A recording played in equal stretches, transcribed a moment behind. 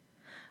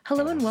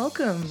Hello and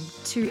welcome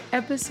to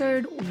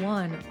episode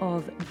 1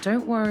 of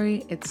Don't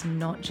Worry, It's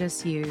Not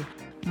Just You.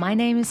 My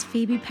name is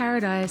Phoebe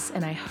Paradise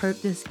and I hope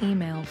this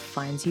email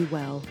finds you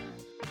well.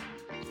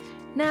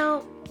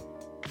 Now,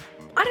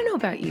 I don't know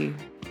about you,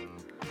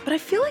 but I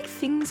feel like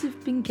things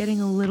have been getting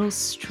a little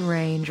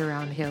strange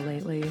around here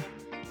lately.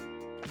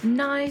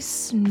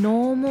 Nice,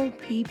 normal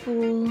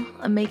people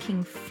are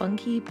making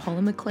funky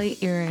polymer clay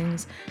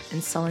earrings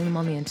and selling them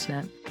on the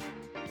internet.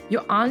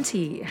 Your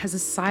auntie has a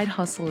side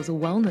hustle as a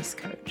wellness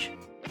coach,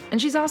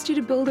 and she's asked you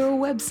to build her a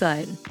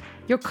website.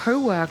 Your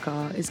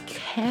coworker is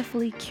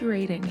carefully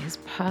curating his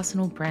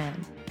personal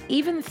brand.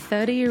 Even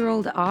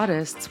 30-year-old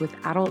artists with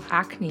adult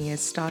acne are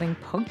starting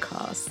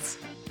podcasts.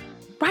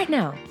 Right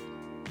now,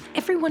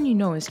 everyone you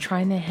know is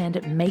trying their hand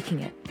at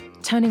making it,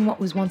 turning what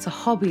was once a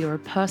hobby or a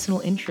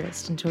personal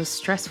interest into a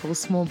stressful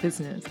small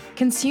business.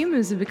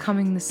 Consumers are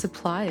becoming the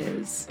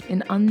suppliers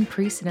in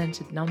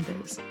unprecedented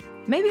numbers.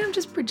 Maybe I'm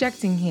just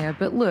projecting here,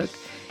 but look,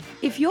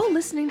 if you're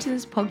listening to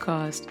this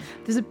podcast,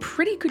 there's a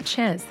pretty good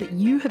chance that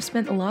you have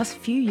spent the last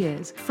few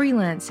years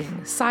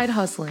freelancing, side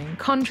hustling,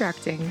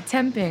 contracting,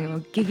 temping,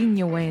 or gigging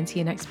your way into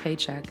your next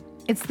paycheck.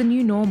 It's the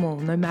new normal,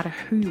 no matter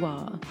who you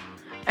are.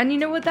 And you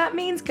know what that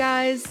means,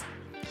 guys?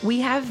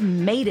 We have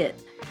made it.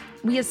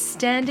 We are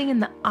standing in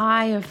the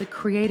eye of the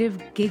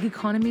creative gig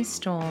economy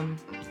storm.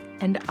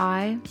 And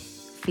I,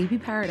 Phoebe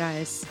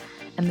Paradise,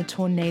 and the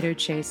tornado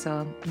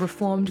chaser,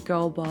 reformed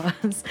girl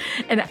boss,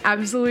 an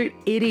absolute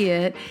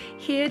idiot,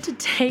 here to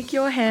take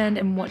your hand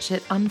and watch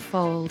it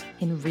unfold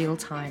in real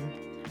time.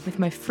 With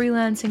my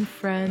freelancing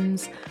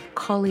friends,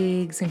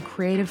 colleagues, and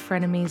creative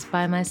frenemies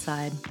by my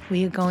side,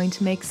 we are going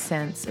to make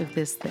sense of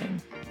this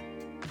thing.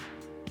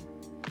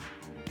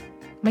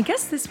 My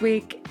guest this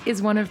week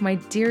is one of my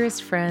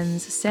dearest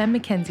friends, Sam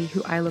Mackenzie,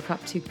 who I look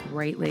up to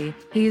greatly.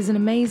 He is an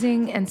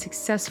amazing and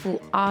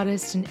successful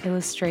artist and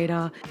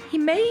illustrator. He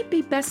may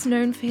be best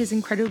known for his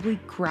incredibly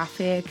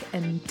graphic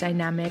and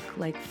dynamic,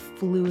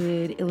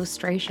 fluid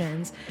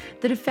illustrations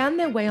that have found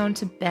their way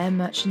onto bare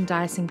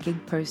merchandise and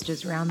gig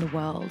posters around the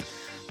world.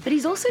 But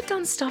he's also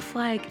done stuff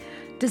like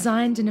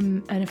designed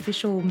an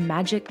official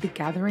Magic the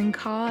Gathering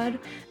card.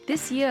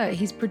 This year,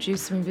 he's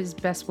produced some of his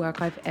best work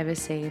I've ever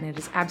seen. It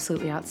is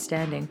absolutely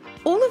outstanding.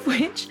 All of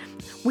which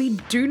we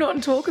do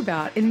not talk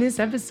about in this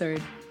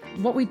episode.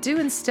 What we do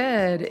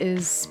instead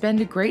is spend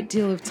a great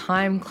deal of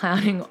time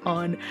clowning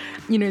on,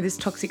 this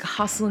toxic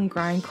hustle and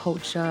grind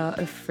culture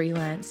of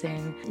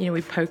freelancing.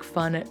 We poke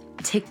fun at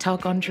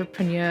TikTok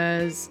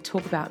entrepreneurs,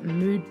 talk about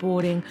mood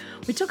boarding.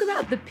 We talk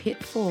about the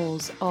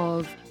pitfalls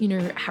of,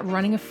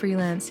 running a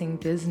freelancing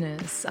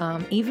business,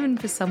 even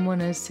for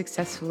someone as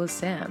successful as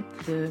Sam.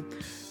 The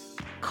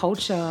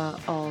culture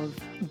of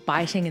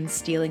biting and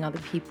stealing other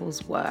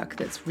people's work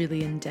that's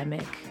really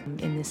endemic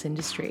in this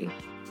industry.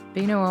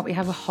 But you know what? We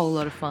have a whole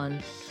lot of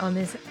fun on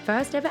this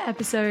first ever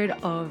episode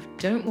of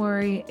Don't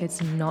Worry,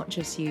 It's Not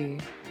Just You.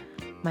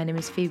 My name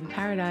is Phoebe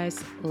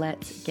Paradise.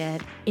 Let's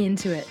get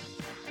into it.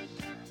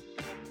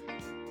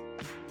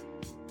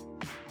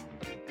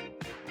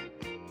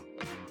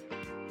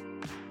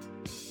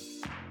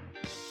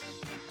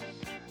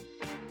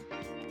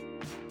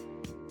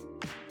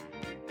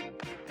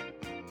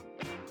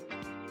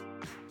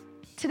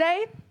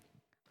 Today,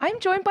 I'm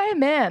joined by a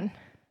man.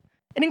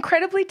 An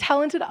incredibly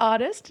talented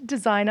artist,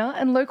 designer,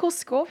 and local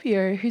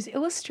Scorpio whose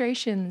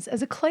illustrations,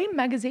 as Acclaim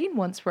magazine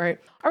once wrote,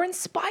 are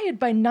inspired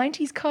by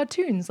 90s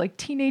cartoons like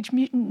Teenage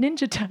Mutant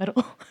Ninja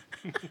Turtle.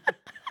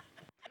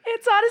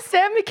 It's artist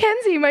Sam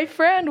Mackenzie, my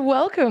friend.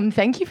 Welcome.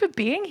 Thank you for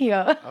being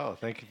here. Oh,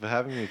 thank you for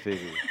having me,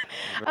 Phoebe.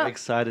 Very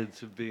excited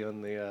to be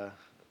on the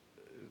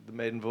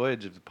maiden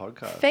voyage of the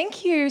podcast.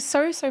 Thank you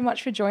so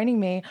much for joining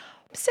me.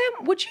 Sam,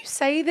 would you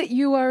say that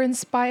you are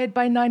inspired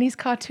by 90s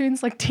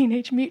cartoons like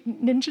Teenage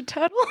Mutant Ninja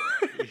Turtle?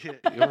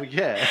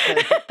 Yeah.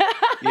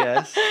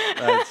 Yes,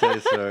 I'd say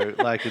so.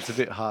 It's a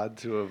bit hard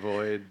to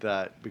avoid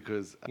that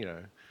because,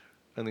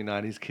 only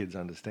 90s kids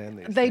understand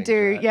these They things,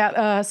 do, right?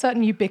 yeah,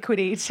 certain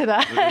ubiquity to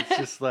that. But it's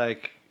just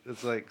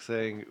it's like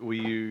saying, were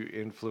you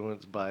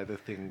influenced by the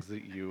things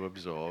that you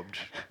absorbed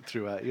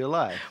throughout your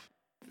life?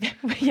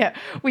 Yeah.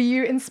 Were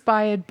you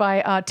inspired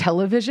by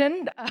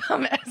television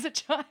as a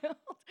child?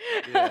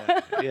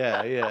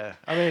 Yeah.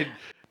 I mean,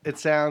 it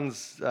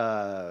sounds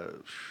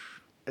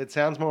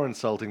more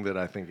insulting than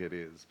I think it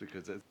is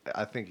because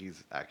I think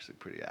he's actually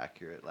pretty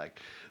accurate.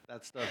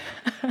 That stuff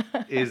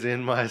is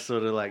in my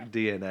sort of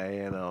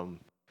DNA, and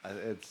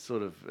it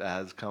sort of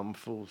has come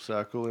full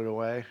circle in a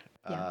way.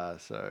 Yeah.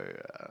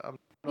 I'm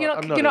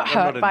You're not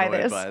hurt by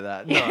annoyed this. by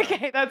that. No.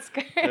 Okay, that's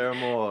good. There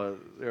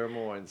are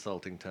more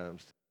insulting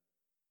terms.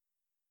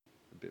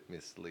 A bit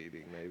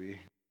misleading, maybe.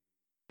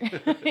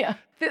 Yeah.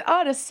 The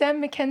artist Sam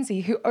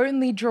Mackenzie, who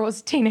only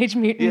draws Teenage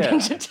Mutant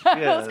Ninja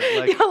Turtles.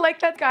 Yeah, You're like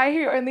that guy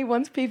who only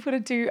wants people to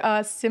do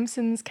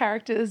Simpsons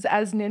characters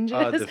as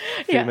ninjas. The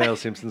female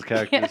Simpsons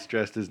characters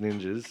dressed as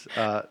ninjas.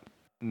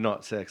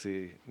 Not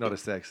sexy, not a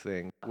sex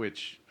thing,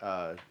 which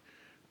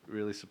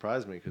really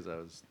surprised me because I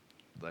was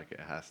like, it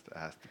has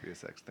to be a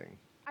sex thing.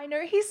 I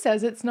know he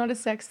says it's not a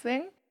sex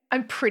thing.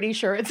 I'm pretty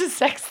sure it's a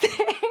sex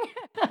thing.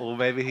 Or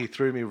maybe he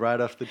threw me right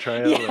off the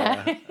trail.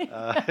 Yeah.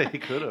 He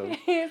could have.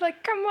 He's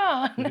like, come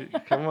on.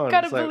 Come on,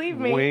 Gotta it's like, believe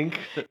me. wink.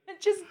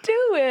 Just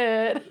do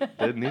it.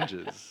 They're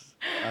ninjas.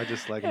 I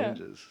just like Yeah.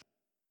 ninjas.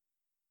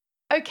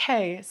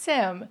 Okay,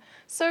 Sam.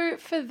 So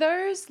for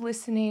those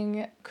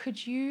listening,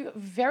 could you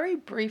very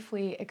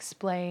briefly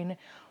explain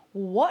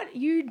what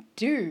you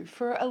do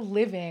for a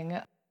living?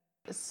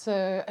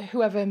 So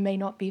whoever may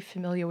not be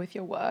familiar with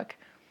your work.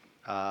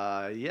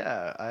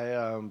 Yeah,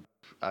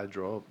 I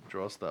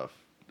draw stuff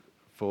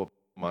for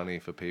money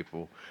for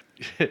people.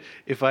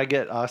 If I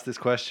get asked this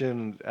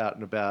question out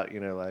and about,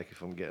 like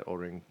if I'm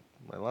ordering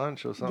my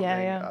lunch or something,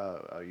 yeah.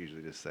 I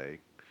usually just say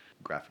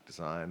graphic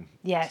design,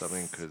 Yes.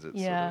 something, because it's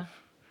Yeah.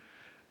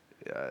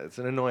 it's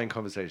an annoying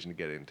conversation to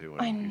get into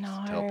when I you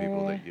tell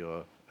people know. that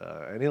you're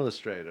an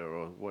illustrator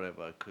or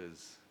whatever,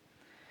 because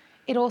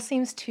It all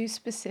seems too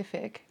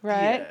specific,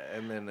 right? yeah,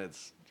 and then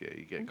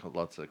you get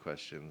lots of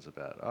questions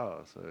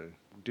about, so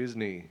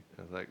Disney.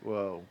 I was like,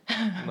 well,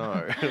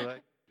 no.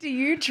 Like, Do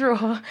you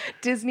draw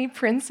Disney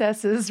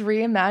princesses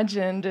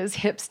reimagined as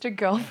hipster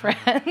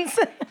girlfriends?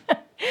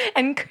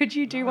 And could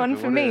you do No, one but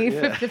for what me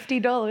yeah. for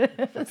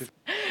 $50?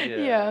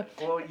 Yeah.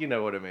 Well, you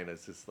know what I mean.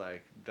 It's just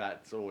like,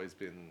 that's always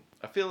been,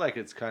 I feel like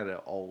it's kind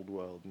of old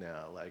world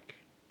now, like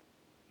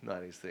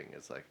 90s thing.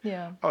 It's like,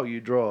 Yeah. oh,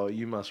 you draw,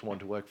 you must want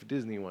to work for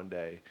Disney one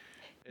day.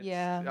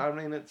 Yeah. I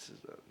mean,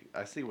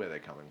 I see where they're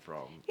coming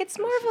from. It's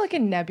more of like a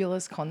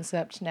nebulous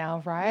concept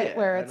now, right? Yeah,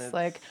 Where and it's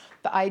like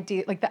the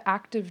idea, like the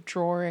act of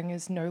drawing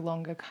is no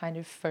longer kind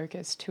of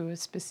focused to a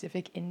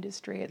specific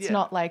industry. It's Yeah.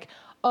 not like,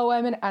 oh,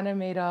 I'm an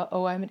animator,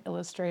 oh, I'm an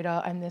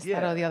illustrator, I'm this,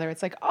 that, or the Yeah. other.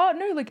 It's like, oh,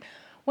 no, like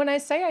when I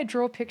say I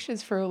draw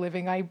pictures for a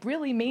living, I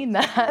really mean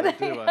that. I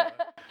do.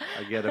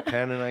 I get a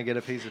pen and I get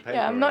a piece of paper.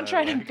 Yeah, I'm not and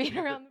trying I to beat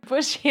around the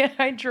bush here.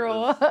 I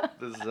draw.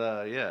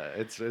 Yeah,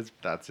 it's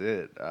that's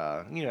it.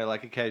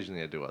 Like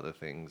occasionally I do other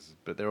things,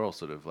 but they're all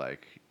sort of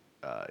like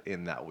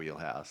in that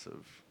wheelhouse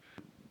of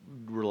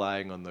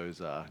relying on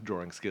those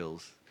drawing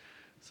skills.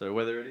 So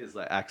whether it is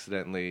like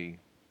accidentally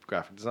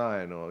graphic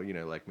design, or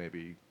like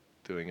maybe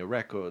doing a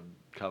record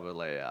cover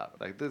layout,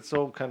 like that's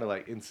all kind of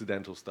like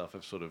incidental stuff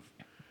I've sort of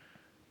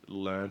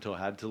learned or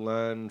had to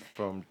learn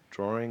from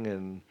drawing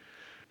and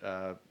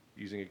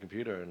using a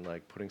computer and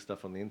like putting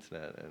stuff on the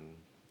internet, and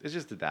it's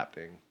just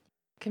adapting.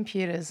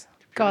 Computers.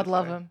 God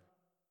love them.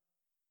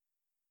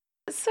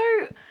 So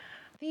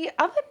the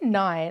other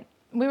night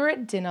we were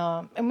at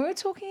dinner and we were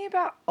talking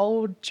about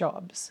old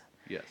jobs.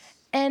 Yes.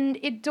 And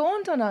it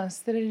dawned on us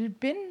that it had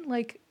been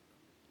like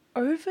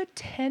over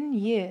 10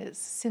 years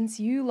since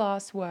you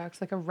last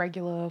worked like a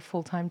regular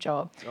full-time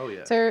job. Oh,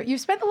 yeah. So you've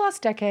spent the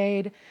last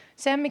decade,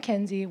 Sam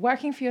McKenzie,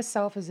 working for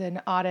yourself as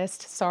an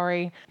artist,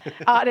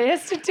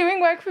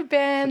 doing work for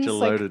bands, Such a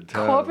like loaded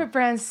term. corporate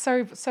brands,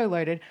 so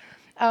loaded.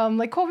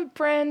 Like corporate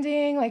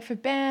branding, like for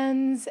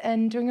bands,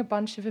 and doing a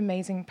bunch of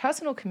amazing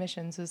personal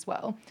commissions as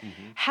well.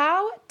 Mm-hmm.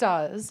 How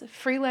does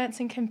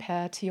freelancing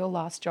compare to your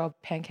last job,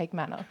 Pancake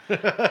Manor?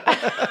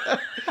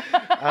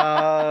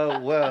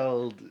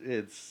 Well,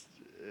 it's,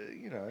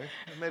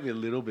 maybe a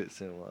little bit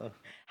similar.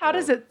 How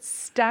does it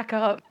stack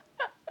up?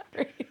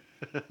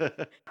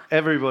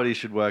 Everybody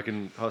should work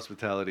in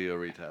hospitality or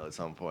retail at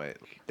some point.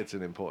 It's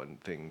an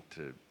important thing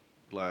to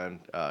learn.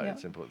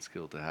 It's an important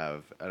skill to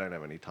have. I don't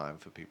have any time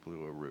for people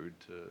who are rude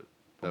to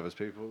nervous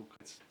people.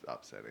 It's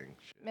upsetting.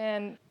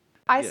 Man,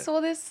 I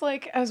saw this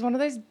like as one of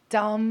those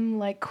dumb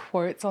like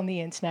quotes on the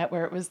internet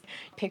where it was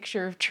a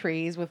picture of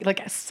trees with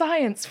like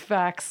science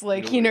facts,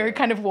 like,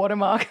 kind of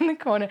watermark in the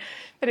corner.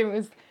 But it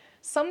was,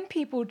 some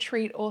people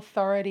treat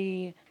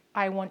authority,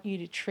 I want you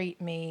to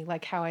treat me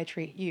like how I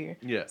treat you.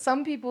 Yeah.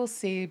 Some people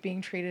see being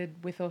treated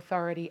with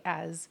authority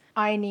as,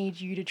 I need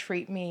you to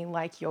treat me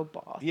like your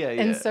boss. Yeah,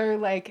 And yeah. so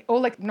like, or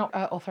like not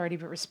authority,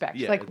 but respect.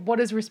 Yeah. Like, what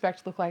does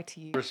respect look like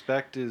to you?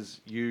 Respect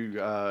is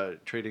you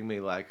treating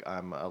me like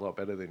I'm a lot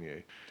better than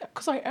you.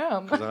 Because I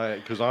am.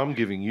 Because I'm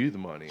giving you the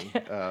money.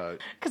 Because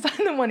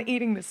I'm the one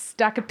eating this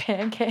stack of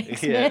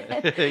pancakes, Yeah.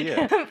 man.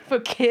 Yeah. For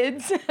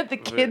kids at the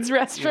kids'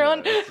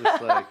 restaurant. It's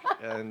just like,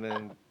 and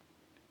then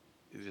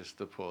just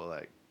the poor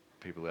like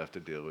people who have to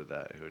deal with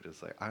that, who are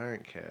just like, I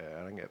don't care,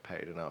 I don't get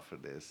paid enough for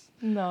this.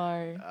 No.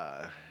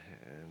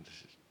 And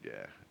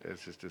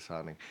it's just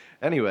disheartening.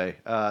 Anyway,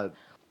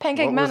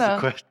 Pancake what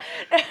Manor. was the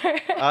question?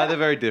 They're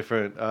very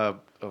different.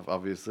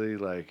 Obviously,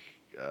 like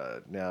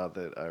now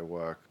that I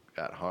work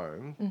at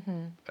home,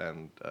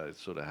 and I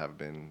sort of have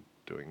been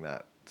doing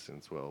that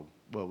since well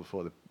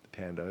before the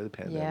pandemic.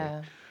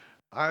 Yeah.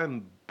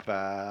 I'm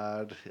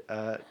bad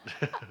at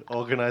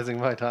organizing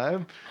my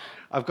time.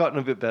 I've gotten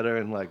a bit better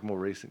in like more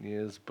recent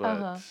years,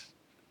 but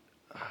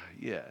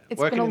yeah.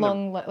 It's been a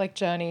long like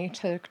journey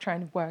to try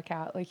and work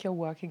out like your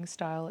working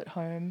style at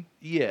home.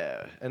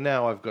 Yeah, and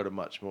now I've got a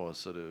much more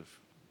sort of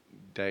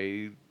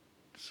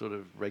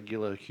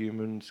regular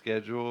human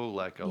schedule.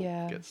 Like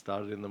I'll get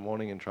started in the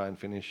morning and try and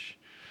finish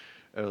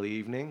early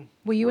evening.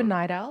 Were you a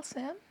night owl,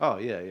 Sam? Oh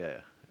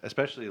yeah.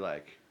 Especially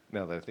like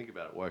now that I think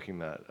about it, working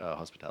that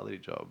hospitality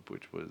job,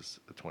 which was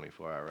a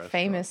 24-hour restaurant.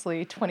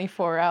 Famously,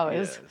 24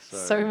 hours. Yeah,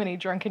 so many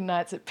drunken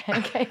nights at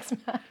Pancakes,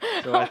 man.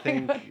 So I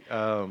think,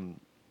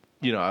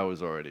 you know, I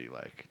was already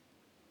like,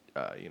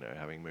 you know,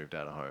 having moved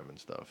out of home and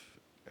stuff,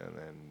 and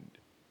then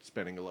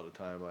spending a lot of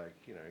time like,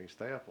 you know, you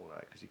stay up all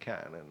night because you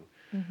can,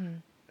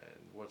 and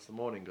what's the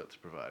morning got to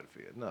provide for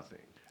you? Nothing.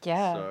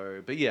 Yeah.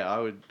 So, but yeah,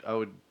 I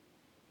would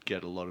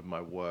get a lot of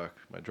my work,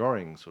 my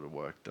drawing sort of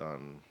work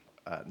done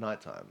at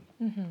nighttime.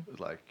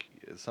 Like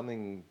it's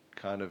something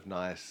kind of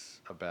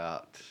nice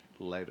about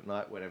late at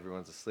night when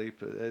everyone's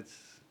asleep.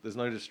 There's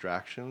no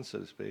distractions, so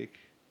to speak,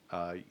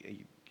 and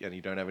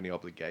you don't have any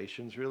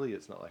obligations really.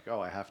 It's not like, oh,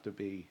 I have to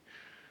be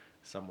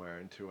somewhere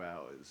in 2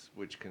 hours,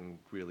 which can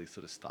really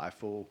sort of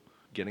stifle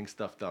getting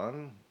stuff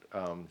done.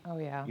 Oh,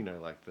 yeah. You know,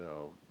 like the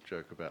old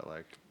joke about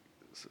like,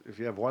 if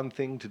you have one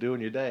thing to do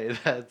in your day,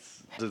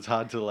 it's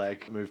hard to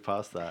like move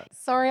past that.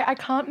 Sorry, I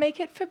can't make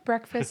it for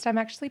breakfast. I'm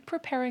actually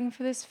preparing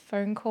for this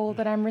phone call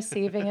that I'm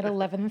receiving at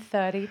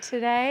 11:30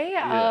 today.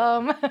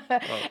 Yeah.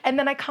 And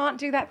then I can't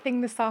do that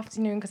thing this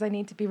afternoon because I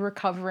need to be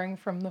recovering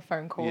from the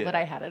phone call that Yeah.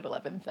 I had at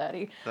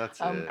 11:30.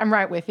 That's it. I'm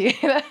right with you.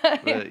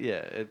 But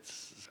yeah,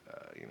 it's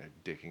you know,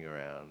 dicking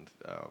around.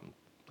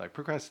 Like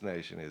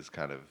procrastination is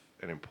kind of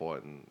an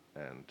important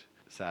and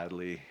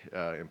sadly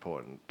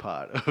important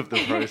part of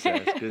the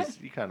process because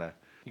you got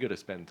to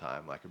spend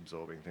time like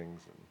absorbing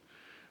things and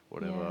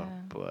whatever,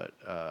 Yeah. but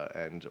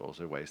and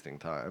also wasting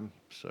time.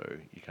 So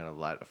you kind of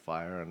light a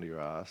fire under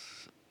your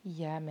ass.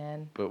 Yeah,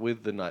 man. But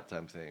with the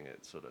nighttime thing,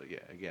 it's sort of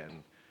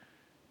again,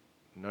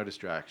 no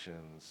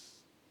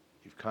distractions.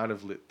 You've kind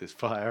of lit this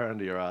fire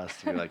under your ass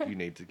to be like, you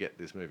need to get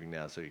this moving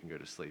now so you can go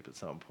to sleep at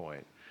some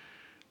point.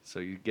 So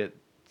you get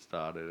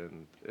started,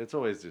 and it's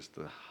always just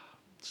the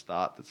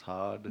start that's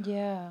hard.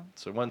 Yeah.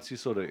 So once you're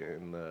sort of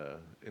in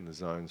the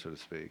zone, so to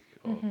speak,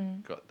 or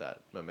got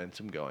that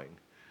momentum going,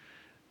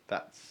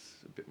 that's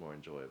a bit more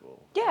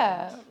enjoyable.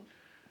 Yeah.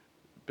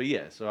 But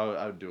yeah, so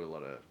I would do a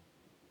lot of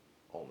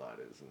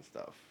all-nighters and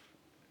stuff.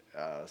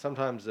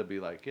 Sometimes it'd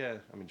be like, yeah,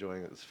 I'm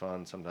enjoying it, it's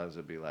fun. Sometimes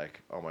it'd be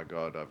like, oh my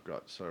God, I've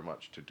got so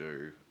much to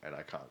do and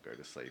I can't go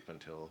to sleep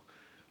until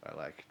I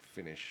like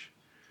finish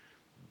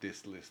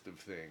this list of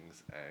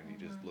things, and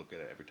you just look at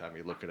it. Every time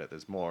you look at it,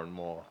 there's more and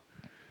more,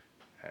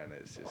 and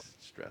it's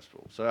just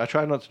stressful. So I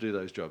try not to do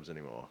those jobs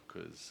anymore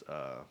because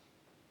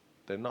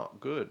they're not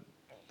good.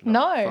 They're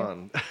not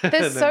fun.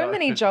 There's so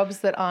many jobs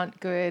that aren't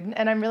good,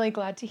 and I'm really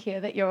glad to hear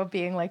that you're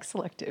being like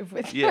selective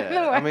with the work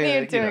that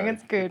you're doing.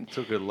 It's good. It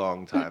took a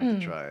long time to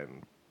try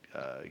and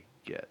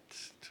get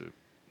to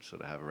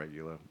sort of have a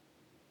regular,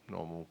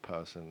 normal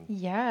person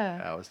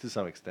hours to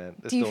some extent.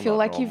 They're Do you still feel not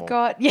like normal. you've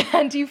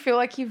got do you feel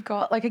like you've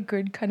got like a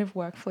good kind of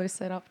workflow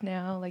set up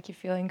now? Like you're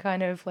feeling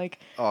kind of like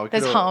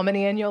there's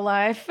harmony in your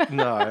life?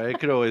 No, it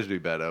could always be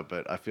better,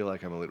 but I feel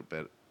like I'm a little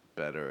bit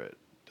better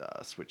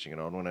at switching it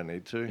on when I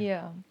need to.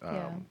 Yeah.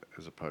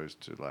 As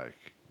opposed to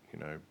like, you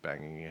know,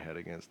 banging your head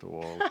against the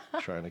wall,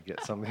 trying to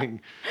get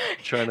something,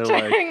 trying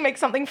to make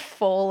something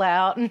fall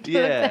out into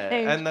the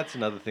thing. And that's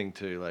another thing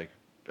too. Like,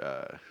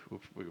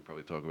 we could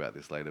probably talk about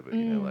this later, but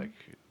you know, like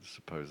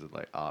supposed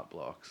like art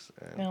blocks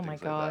and Oh things my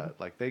like God. that.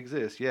 Like they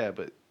exist, yeah,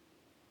 but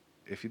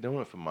if you're doing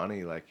it for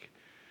money, like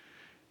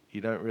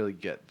you don't really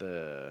get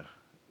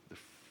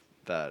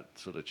that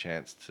sort of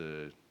chance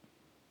to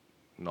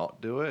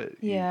not do it.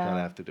 You kind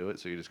of have to do it,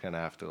 so you just kind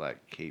of have to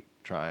like keep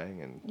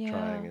trying and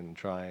trying and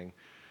trying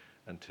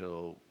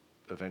until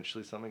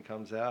eventually something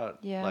comes out.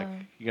 Yeah. Like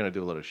you're gonna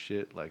do a lot of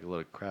shit, like a lot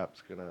of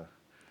crap's gonna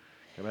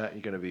come out.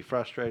 You're gonna be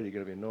frustrated, you're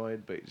gonna be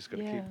annoyed, but you just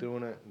gotta keep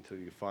doing it until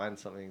you find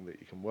something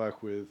that you can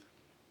work with.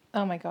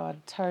 Oh my God,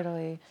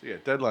 totally. So yeah,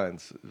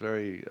 deadlines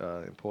very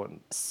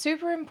important.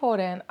 Super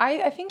important.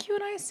 I think you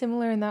and I are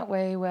similar in that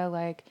way where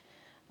like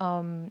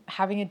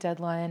having a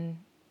deadline,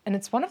 and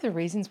it's one of the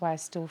reasons why I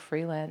still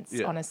freelance,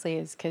 honestly,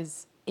 is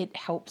because it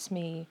helps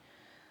me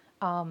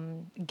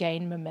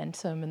gain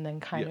momentum and then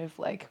kind of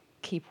like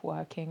keep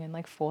working and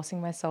like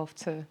forcing myself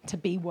to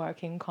be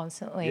working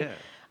constantly.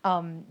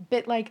 Yeah.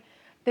 But like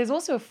there's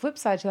also a flip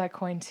side to that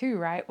coin too,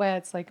 right? Where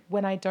it's like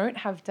when I don't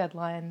have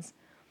deadlines,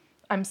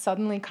 I'm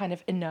suddenly kind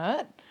of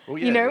inert, Well,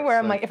 you know, where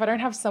I'm like, if I don't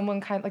have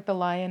someone kind of like the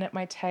lion at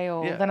my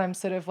tail, then I'm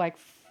sort of like,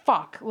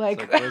 fuck,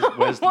 like,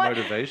 where's the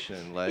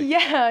motivation? Like,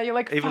 you're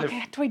like, even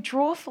fuck, do I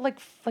draw for like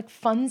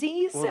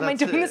funsies? Well, Am I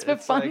doing this for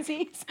it's like-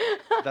 funsies?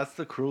 that's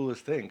the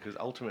cruelest thing, because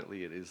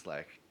ultimately it is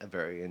like a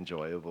very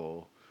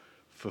enjoyable,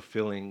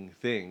 fulfilling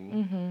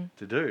thing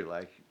to do.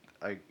 Like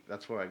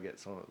that's where I get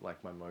some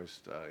like my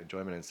most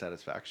enjoyment and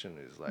satisfaction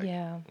is like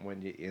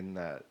when you're in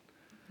that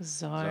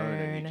zone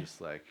and you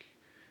just like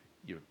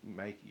you're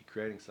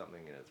creating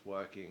something and it's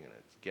working and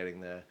it's getting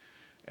there.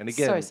 And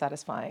again, so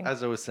satisfying.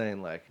 As I was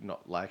saying, like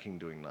not liking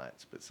doing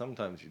nights, but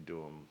sometimes you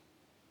do them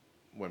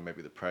when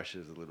maybe the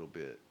pressure's a little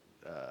bit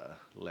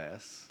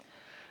less,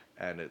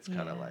 and it's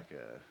kind of like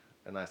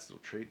a nice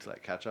little treat to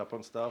like catch up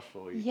on stuff,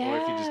 or if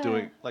you're just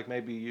doing like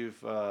maybe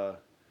you've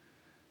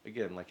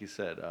again, like you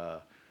said,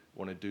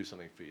 want to do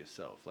something for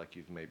yourself, like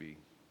you've maybe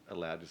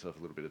allowed yourself a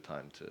little bit of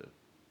time to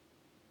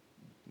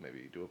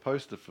maybe do a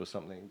poster for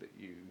something that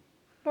you...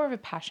 More of a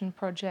passion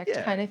project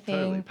Yeah, kind of thing.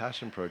 totally.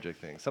 Passion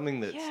project thing. Something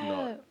that's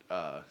Yeah.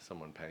 not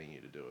someone paying you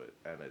to do it.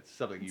 And it's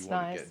something you It's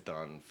want nice. to get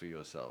done for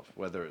yourself.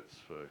 Whether it's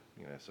for,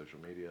 social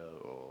media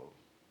or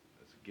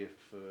as a gift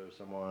for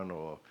someone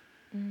or...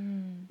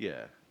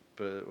 Yeah.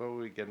 But what were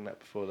we getting at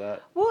before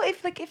that? Well,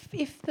 if the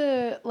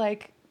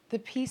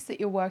piece that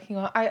you're working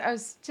on, I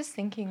was just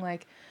thinking,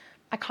 like,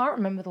 I can't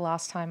remember the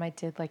last time I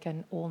did like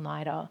an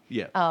all-nighter.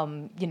 Yeah.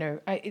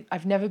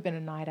 I've never been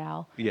a night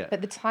owl. Yeah.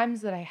 But the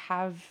times that I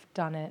have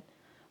done it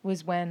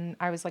was when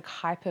I was like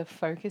hyper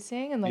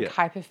focusing and like Yeah.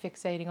 hyper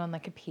fixating on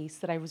like a piece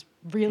that I was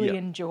really Yeah.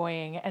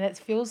 enjoying. And it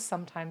feels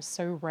sometimes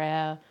so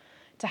rare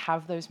to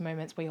have those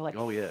moments where you're like,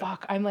 Oh, yeah.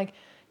 fuck, I'm like,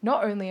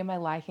 not only am I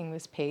liking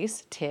this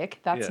piece, tick,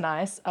 that's Yeah.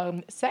 nice.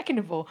 Second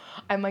of all,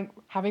 I'm like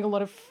having a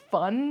lot of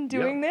fun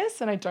doing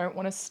this and I don't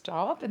want to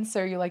stop. And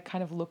so you like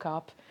kind of look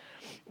up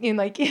in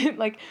like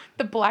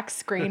the black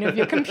screen of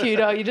your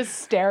computer, you're just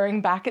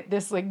staring back at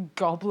this like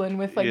goblin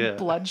with like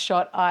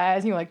bloodshot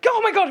eyes, and you're like,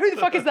 oh my god, who the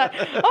fuck is that?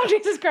 Oh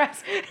Jesus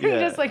Christ! You're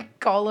just like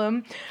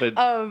Gollum. But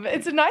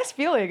it's a nice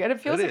feeling, and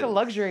it feels like a is.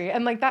 luxury.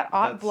 And like that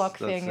art block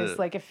That's thing is it.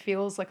 like, it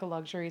feels like a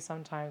luxury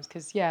sometimes,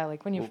 because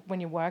like when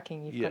you're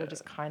working, you've got to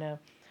just kind of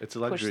it's a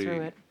push through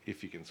luxury it.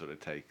 if you can sort of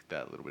take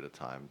that little bit of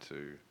time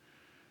to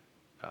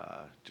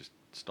just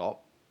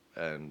stop.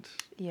 And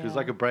because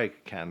like a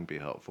break can be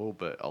helpful,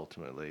 but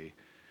ultimately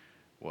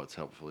what's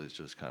helpful is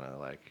just kind of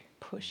like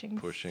pushing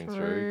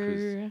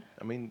through. Because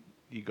I mean,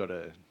 you got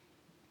to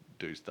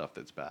do stuff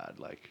that's bad.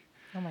 Like,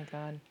 oh my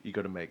god, you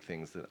got to make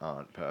things that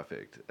aren't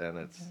perfect, and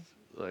it's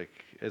like,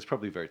 it's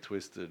probably very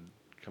twisted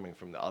coming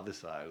from the other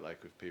side.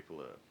 Like, if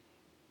people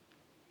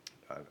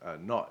are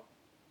not,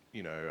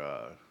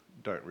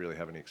 don't really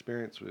have any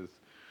experience with,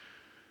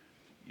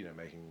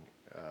 making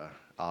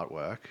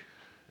artwork.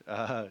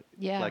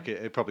 Like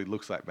it probably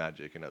looks like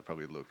magic, and it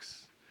probably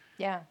looks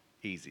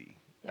easy.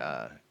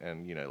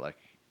 And like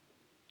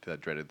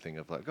that dreaded thing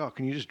of like, oh,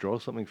 can you just draw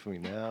something for me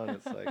now? And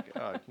it's like,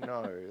 oh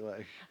no,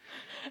 like,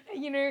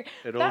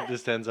 it all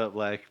just ends up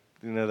like,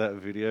 that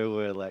video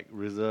where like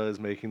RZA is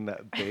making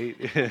that beat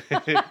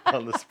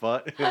on the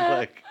spot,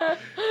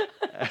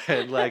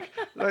 and like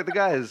the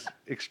guy is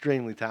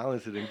extremely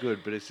talented and good,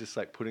 but it's just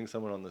like putting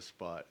someone on the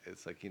spot.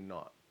 It's like, you're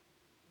not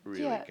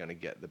really gonna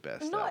get the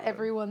best. Not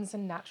everyone's a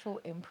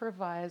natural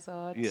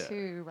improviser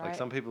too, right? Like,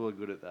 some people are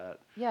good at that.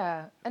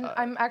 Yeah, and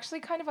I'm actually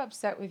kind of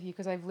upset with you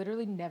because I've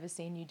literally never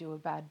seen you do a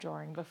bad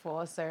drawing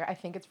before, so I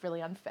think it's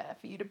really unfair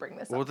for you to bring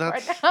this up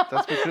right now.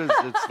 That's because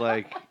it's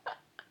like,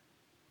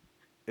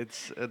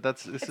 it's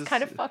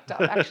kind of fucked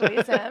up,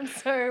 actually, Sam.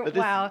 So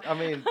wow. I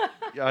mean,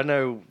 I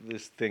know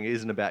this thing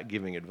isn't about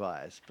giving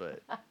advice,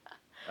 but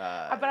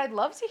but I'd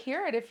love to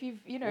hear it if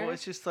you've Well,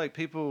 it's just like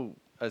people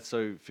are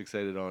so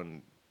fixated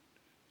on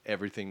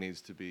everything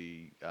needs to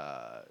be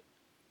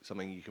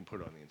something you can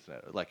put on the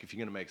internet. Like, if you're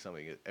going to make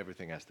something,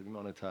 everything has to be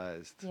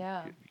monetized.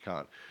 Yeah. You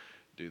can't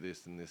do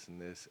this and this and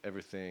this.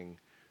 Everything.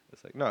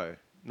 It's like, no,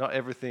 not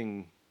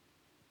everything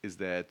is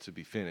there to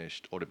be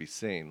finished or to be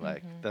seen.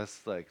 Like,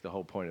 that's like the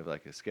whole point of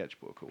like a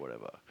sketchbook or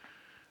whatever.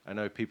 I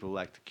know people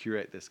like to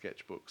curate their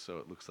sketchbook so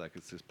it looks like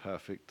it's this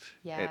perfect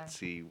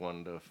Etsy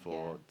wonder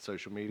for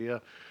social media.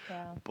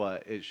 Yeah.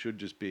 But it should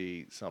just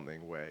be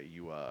something where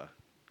you are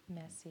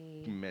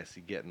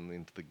messy, getting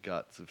into the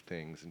guts of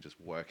things and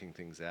just working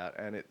things out.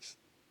 And it's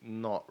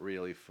not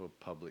really for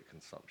public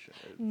consumption.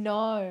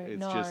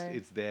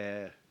 It's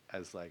there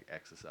as like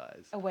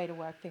exercise. A way to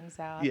work things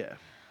out. Yeah.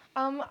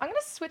 I'm going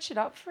to switch it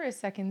up for a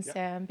second,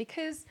 Sam,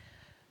 because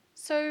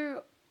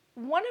so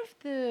one of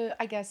the,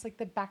 I guess, like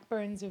the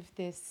backbones of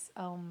this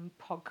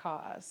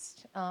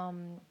podcast,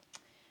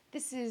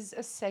 this is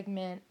a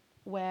segment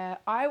where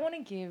I want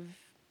to give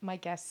my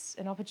guests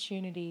an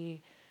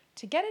opportunity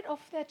to get it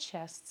off their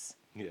chests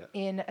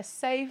in a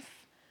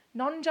safe,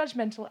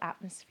 non-judgmental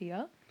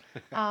atmosphere.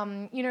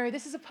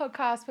 This is a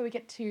podcast where we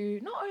get to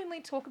not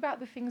only talk about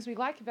the things we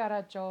like about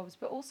our jobs,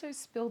 but also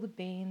spill the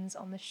beans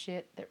on the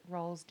shit that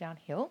rolls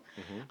downhill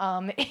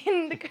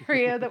in the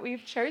career that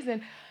we've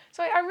chosen.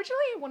 So I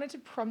originally wanted to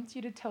prompt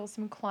you to tell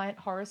some client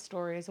horror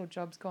stories or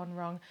jobs gone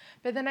wrong,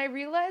 but then I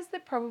realized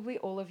that probably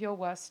all of your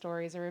worst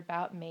stories are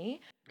about me.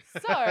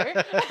 So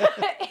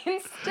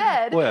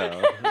instead,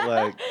 well,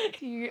 like,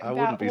 I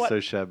wouldn't be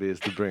so shabby as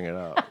to bring it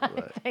up.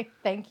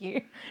 Thank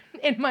you.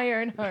 In my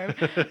own home.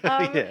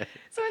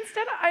 So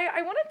instead,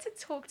 I wanted to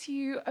talk to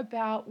you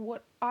about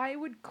what I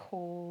would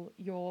call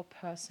your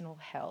personal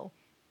hell.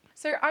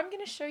 So I'm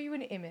going to show you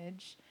an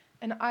image,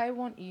 and I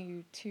want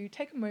you to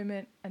take a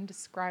moment and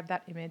describe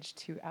that image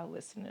to our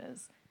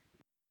listeners.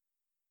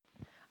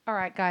 All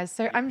right, guys.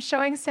 So I'm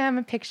showing Sam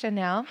a picture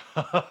now.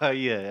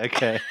 Yeah,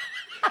 okay.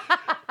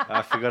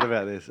 I forgot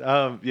about this.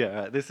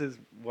 This is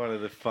one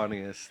of the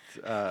funniest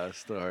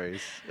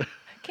stories.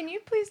 Can you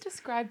please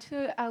describe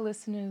to our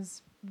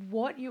listeners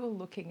what you are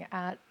looking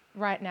at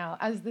right now,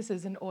 as this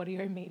is an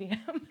audio medium?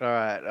 All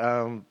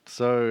right.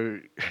 So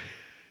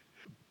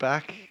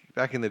back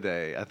in the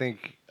day, I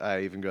think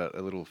I even got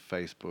a little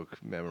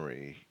Facebook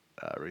memory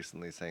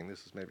recently saying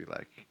this was maybe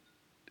like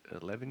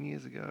 11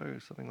 years ago,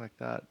 something like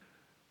that.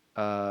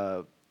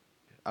 Uh,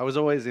 I was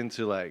always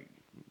into like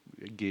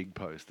gig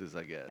posters,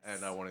 I guess,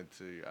 and I wanted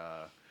to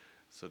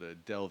sort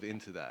of delve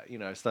into that. You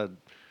know, I started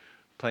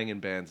playing in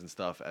bands and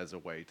stuff as a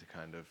way to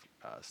kind of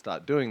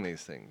start doing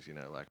these things. You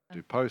know, like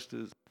do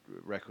posters,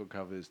 record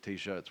covers,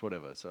 T-shirts,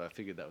 whatever. So I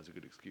figured that was a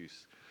good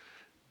excuse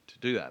to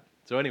do that.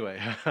 So anyway,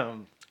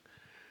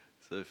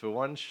 so for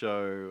one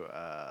show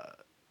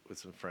with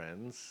some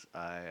friends,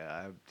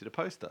 I did a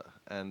poster,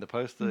 and the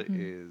poster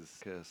is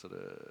a sort of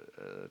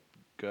a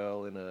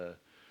girl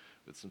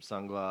with some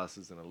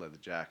sunglasses and a leather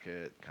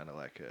jacket, kind of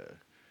like a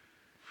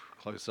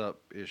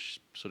close-up-ish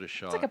sort of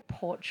shot. It's like a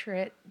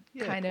portrait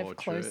kind of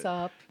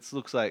close-up. It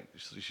looks like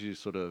she's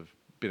sort of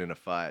been in a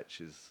fight.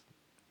 She's,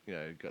 you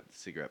know, got the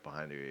cigarette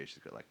behind her ear.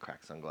 She's got like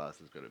cracked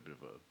sunglasses, got a bit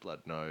of a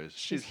blood nose.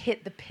 She's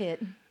hit the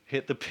pit.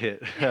 Hit the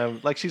pit.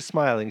 Like she's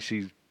smiling.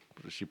 She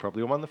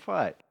probably won the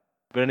fight.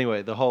 But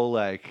anyway, the whole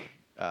like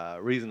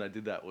reason I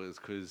did that was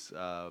because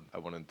I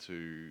wanted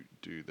to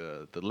do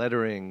the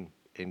lettering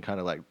in kind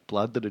of like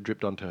blood that had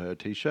dripped onto her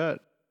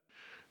T-shirt.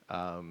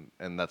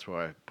 And that's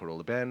where I put all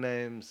the band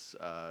names,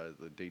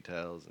 the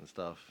details and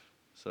stuff.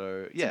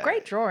 So yeah, it's a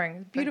great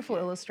drawing, beautiful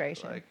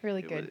illustration, like,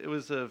 really good. It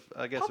was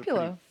I guess popular.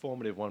 A pretty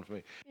formative one for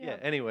me. Yeah.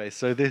 Anyway,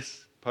 so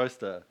this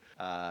poster,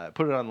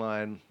 put it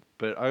online,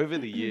 but over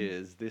the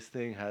years, this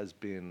thing has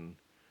been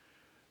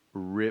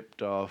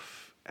ripped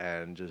off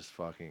and just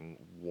fucking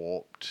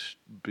warped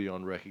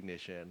beyond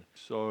recognition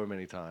so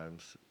many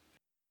times.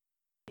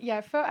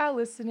 Yeah, for our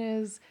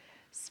listeners,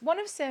 one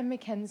of Sam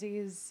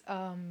Mackenzie's,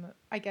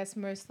 I guess,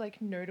 most like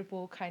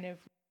notable kind of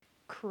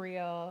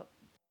career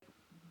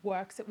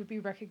works that would be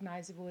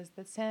recognizable is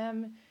that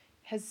Sam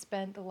has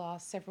spent the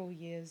last several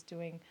years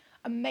doing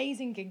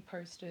amazing gig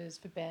posters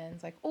for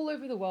bands like all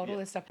over the world, all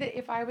this stuff.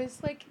 If I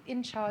was like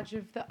in charge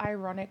of the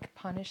ironic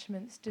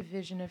punishments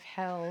division of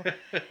hell,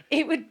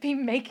 it would be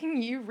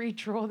making you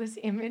redraw this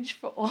image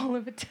for all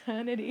of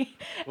eternity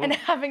and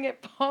having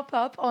it pop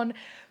up on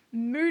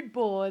mood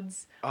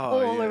boards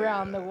all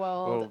around the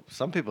world. Well,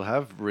 some people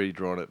have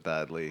redrawn it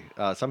badly.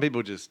 Some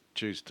people just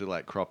choose to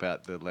like crop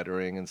out the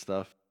lettering and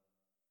stuff.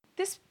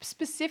 This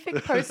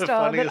specific poster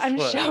that I'm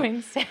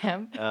showing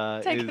Sam,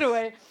 take it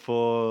away.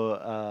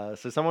 So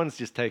someone's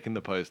just taken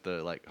the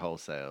poster like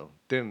wholesale,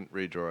 didn't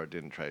redraw it,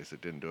 didn't trace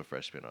it, didn't do a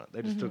fresh spin on it.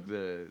 They just took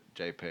the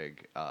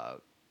JPEG,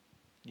 got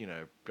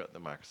the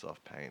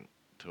Microsoft Paint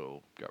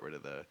tool, got rid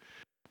of the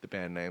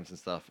band names and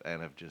stuff,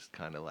 and have just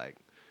kind of like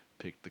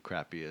picked the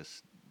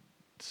crappiest,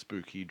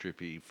 spooky,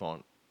 drippy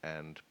font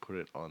and put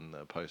it on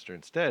the poster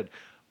instead.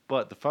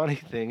 But the funny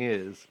thing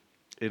is,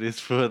 it is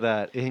for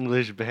that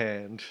English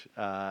band,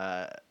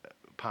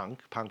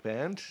 punk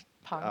band,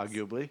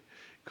 arguably,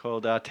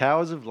 called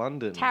Towers of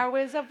London.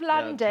 Towers of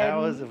London.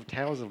 Towers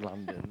of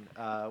London.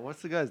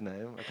 What's the guy's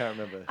name? I can't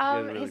remember.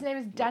 His name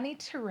is Danny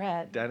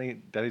Tourette.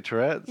 Danny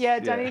Tourette? Yeah,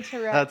 Danny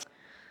Tourette.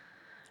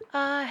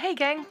 Hey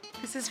gang,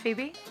 this is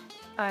Phoebe.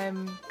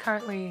 I'm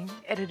currently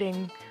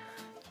editing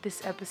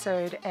this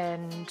episode,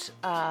 and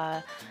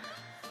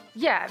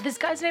this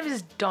guy's name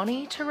is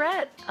Donny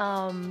Tourette.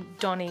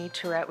 Donny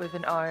Tourette with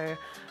an O.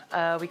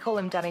 We call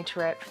him Danny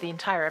Tourette for the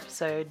entire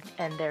episode,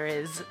 and there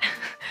is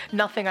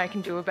nothing I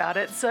can do about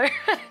it. So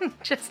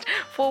just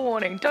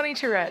forewarning, Donny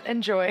Tourette,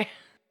 enjoy.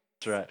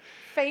 That's right.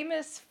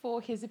 Famous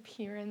for his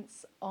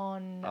appearance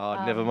on...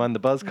 Never Mind the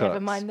Buzzcocks. Never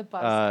Mind the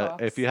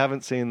Buzzcocks. If you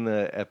haven't seen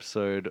the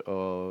episode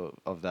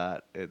of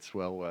that, it's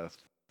well worth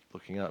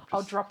looking up.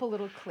 I'll drop a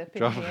little clip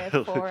in here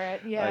for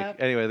it. Yeah.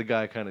 Like, anyway, the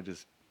guy kind of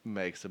just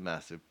makes a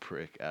massive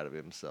prick out of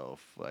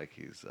himself. Like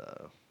he's...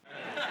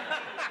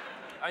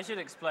 I should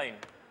explain.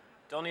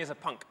 Donny is a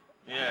punk.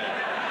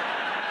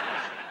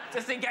 Yeah.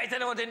 Just in case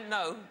anyone didn't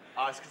know.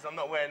 Oh, it's because I'm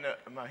not wearing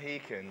a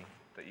Mohican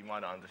that you might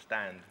not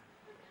understand.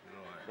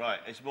 Right,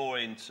 it's more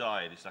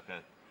inside. It's a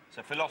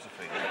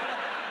philosophy.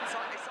 It's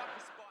like a spot.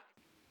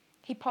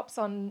 He pops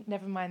on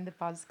Never Mind the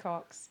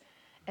Buzzcocks,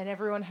 and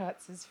everyone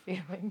hurts his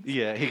feelings.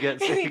 Yeah, he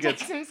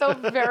takes himself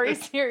very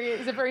serious.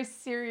 He's a very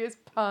serious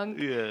punk.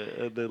 Yeah,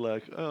 and they're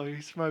like, oh,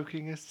 he's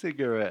smoking a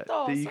cigarette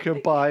Oh, that you can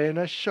buy in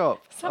a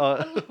shop.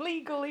 Something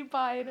illegally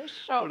buy in a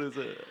shop. What is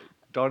it?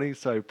 Donny's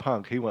so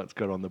punk, he once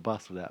got on the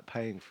bus without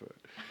paying for it.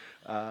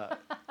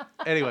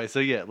 Anyway, so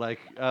yeah, like,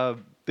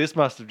 this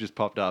must have just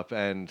popped up,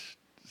 and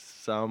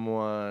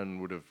someone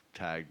would have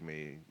tagged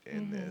me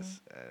in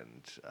this,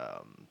 and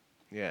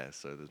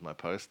so there's my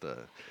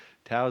poster.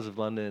 Towers of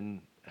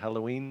London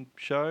Halloween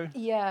show.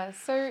 Yeah,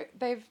 so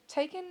they've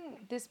taken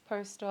this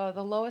poster,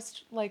 the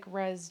lowest like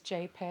res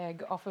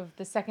JPEG off of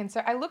the second.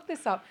 So I looked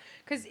this up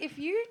because if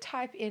you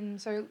type in,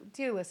 so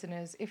dear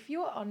listeners, if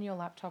you're on your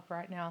laptop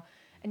right now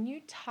and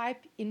you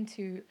type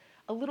into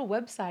a little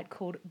website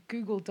called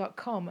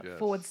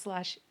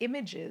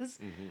google.com/images,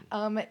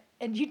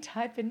 and you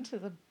type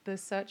into the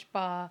search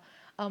bar,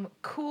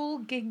 cool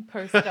gig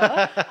poster.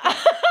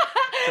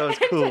 That was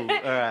cool. All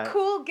right.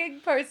 Cool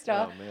gig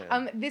poster. Oh,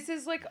 man. This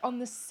is like on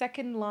the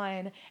second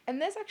line,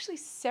 and there's actually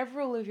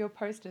several of your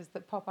posters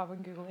that pop up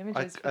on Google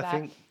Images for that. I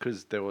think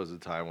because there was a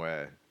time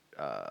where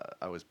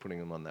I was putting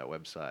them on that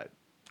website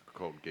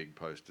called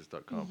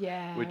gigposters.com.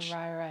 Yeah, which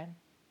right.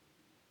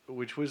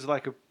 which was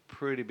like a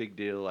pretty big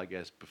deal, I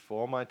guess,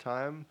 before my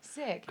time.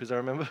 Sick. Because I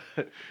remember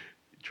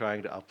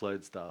trying to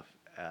upload stuff,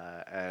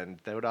 and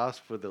they would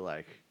ask for the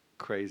like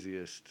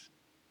craziest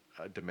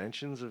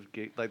dimensions of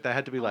gig. Like they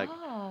had to be like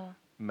Oh.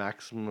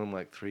 maximum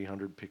like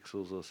 300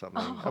 pixels or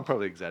something. I'm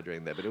probably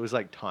exaggerating there, but it was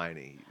like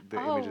tiny. The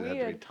images had to be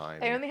Weird. tiny.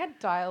 They only had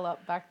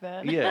dial-up back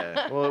then.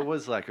 Yeah, well, it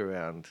was like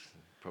around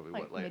probably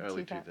like like mid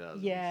early 2000s. 2000s.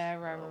 Yeah,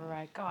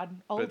 right. God,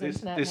 old But this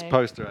internet. Hey.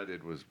 poster I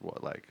did was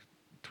what, like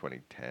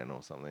 2010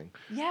 or something.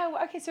 Yeah.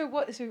 Okay. So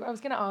what? So I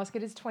was gonna ask.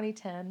 It is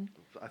 2010.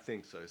 I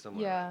think so,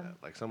 somewhere Yeah. like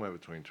that. Like somewhere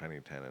between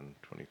 2010 and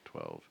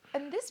 2012.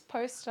 And this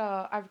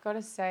poster, I've got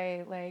to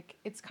say, like,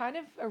 it's kind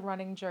of a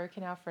running joke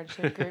in our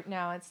friendship group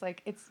now. It's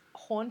like, it's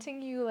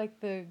haunting you like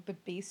the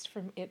beast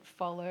from It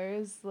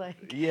Follows.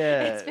 Like,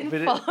 Yeah, it's been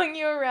but following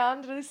you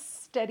around at a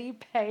steady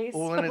pace.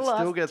 Well, for and the it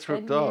still last gets 10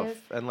 ripped years.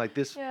 off. And like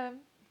this Yeah.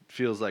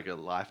 feels like a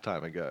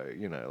lifetime ago,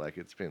 you know, like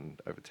it's been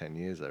over 10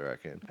 years, I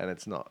reckon. And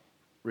it's not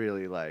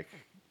really like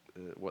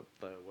what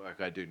the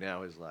work I do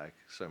now is like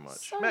so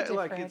much. So Like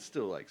different. it's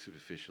still like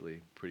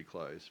superficially pretty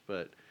close,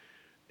 but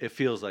it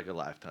feels like a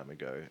lifetime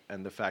ago.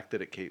 And the fact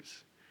that it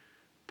keeps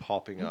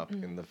popping up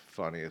in the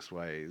funniest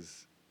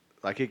ways,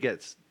 like it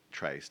gets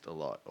traced a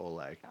lot or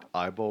like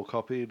eyeball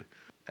copied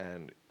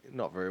and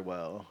not very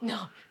well.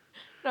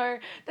 No,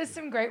 there's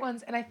some great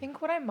ones, and I think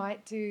what I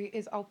might do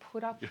is I'll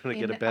put up. You wanna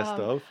get a best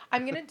of?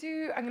 I'm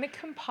gonna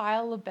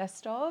compile a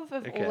best of all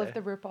Okay. of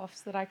the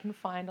rip-offs that I can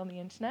find on the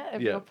internet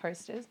of Yeah. your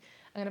posters.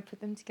 I'm gonna put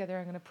them together.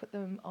 I'm gonna put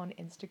them on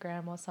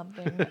Instagram or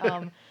something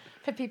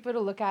for people to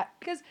look at,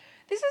 because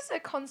this is a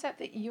concept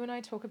that you and I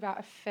talk about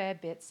a fair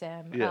bit,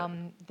 Sam. Yeah.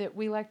 That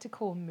we like to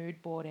call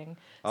mood boarding.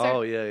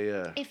 Oh,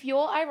 yeah. If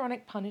your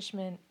ironic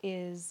punishment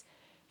is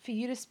for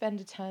you to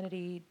spend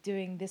eternity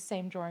doing this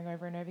same drawing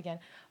over and over again,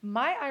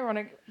 my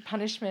ironic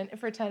punishment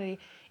for eternity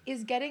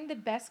is getting the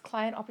best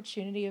client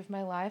opportunity of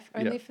my life,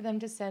 only Yeah. for them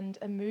to send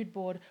a mood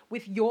board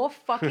with your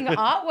fucking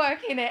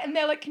artwork in it. And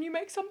they're like, can you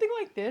make something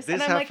like this? This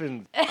and I'm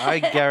happens. I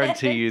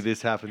guarantee you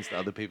this happens to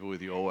other people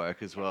with your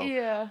work as well.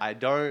 Yeah. I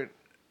don't,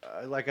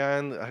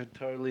 I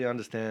totally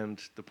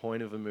understand the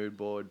point of a mood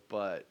board,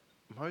 but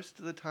most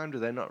of the time, do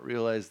they not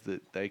realize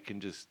that they can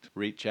just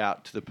reach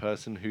out to the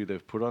person who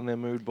they've put on their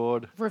mood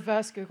board?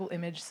 Reverse Google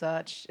image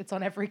search. It's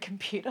on every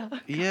computer.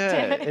 God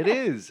Yeah, damn it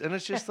is. And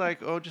it's just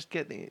like, oh, just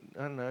get the,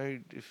 I don't know,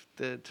 if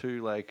they're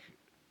too like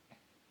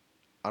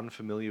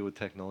unfamiliar with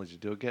technology,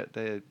 get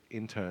their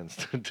interns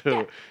to do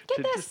Get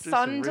to their just do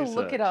son some to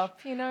look it research. up,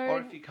 you know? Or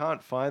if you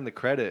can't find the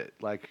credit,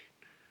 like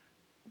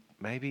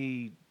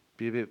maybe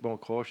be a bit more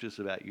cautious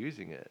about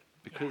using it,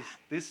 because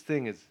this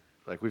thing is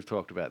like, we've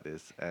talked about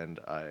this, and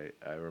I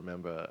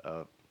remember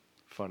a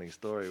funny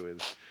story with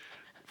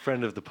a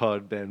friend of the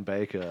pod, Ben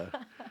Baker.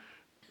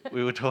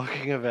 We were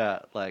talking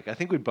about, like, I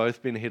think we'd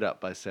both been hit up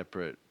by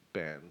separate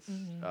bands.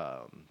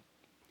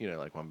 You know,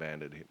 like one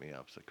band had hit me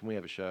up, so can we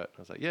have a shirt?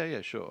 I was like,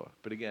 yeah, sure.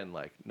 But again,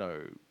 like,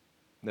 no,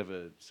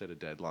 never set a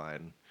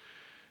deadline,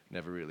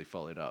 never really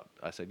followed up.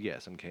 I said,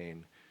 yes, I'm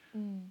keen.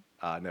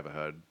 Never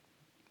heard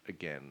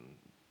again,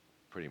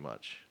 pretty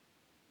much.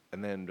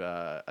 And then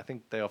I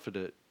think they offered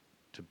it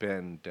to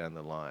Ben down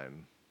the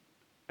line,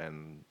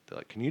 and they're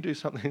like, can you do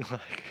something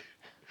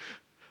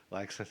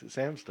like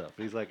Sam stuff?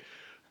 He's like,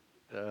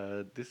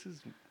 this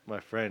is my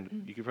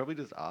friend. You could probably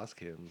just ask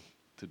him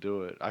to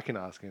do it. I can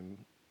ask him.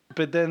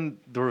 But then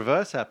the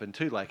reverse happened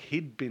too. Like,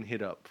 he'd been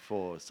hit up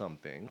for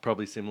something,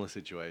 probably similar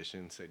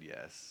situation, said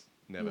yes,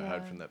 never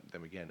heard from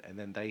them again. And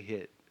then they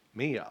hit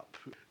me up.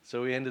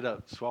 So we ended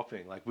up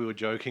swapping. Like, we were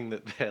joking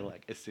that their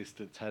like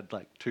assistants had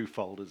like two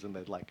folders, and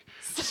they'd like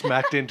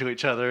smacked into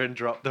each other and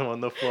dropped them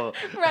on the floor.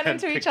 Ran and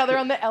into each picked other it-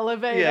 on the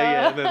elevator.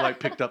 Yeah, and then like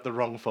picked up the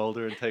wrong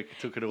folder and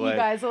took it away. You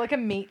guys are like a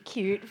meet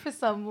cute for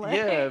some like.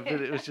 Yeah, but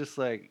it was just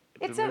like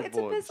It's the a mood it's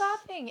a boards. bizarre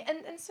thing,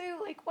 and so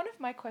like one of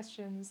my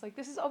questions, like,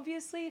 this is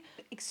obviously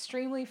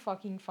extremely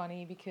fucking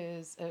funny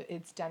because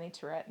it's Danny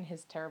Tourette and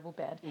his terrible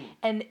band,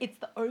 and it's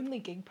the only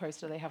gig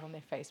poster they have on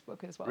their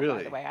Facebook as well. By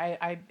Really? the way,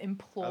 I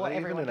implore Are they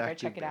even everyone an to go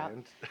active check it out.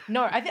 band?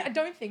 No, I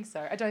don't think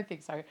so. I don't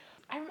think so.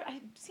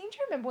 I seem to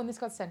remember when this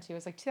got sent to you. It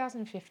was like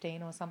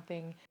 2015 or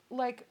something.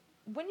 Like,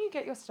 when you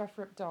get your stuff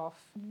ripped off,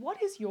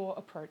 what is your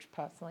approach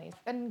personally?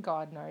 And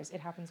God knows, it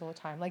happens all the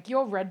time. Like,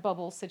 your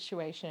Redbubble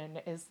situation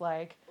is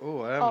like,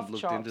 Oh, I off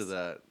haven't looked into chops.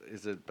 that.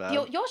 Is it bad?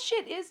 your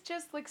shit is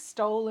just like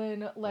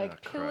stolen, like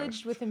Oh,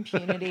 pillaged Christ. with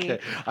impunity. Okay,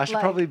 I should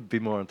Like, probably be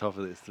more on top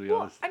of this, to be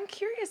well, honest. I'm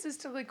curious as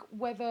to like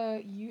whether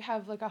you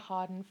have like a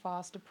hard and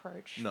fast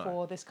approach No.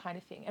 for this kind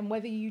of thing, and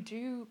whether you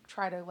do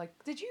try to like.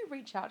 Did you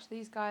reach out to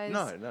these guys?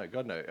 No,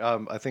 God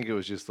no. I think it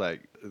was just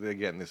like,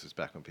 again, this was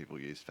back when people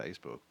used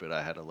Facebook, but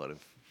I had a lot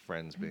of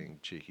friends being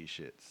cheeky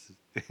shits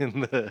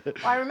in the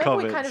I remember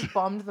we kind comments. of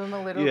bombed them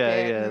a little Yeah,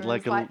 bit. yeah, and it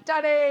like was a- like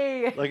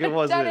Danny, like it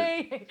wasn't-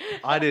 Danny.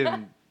 I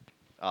didn't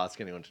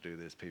ask anyone to do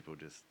this. People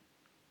just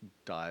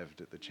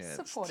dived at the chance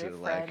Supportive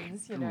to like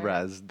friends, you know.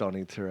 razz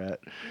Donny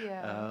Tourette.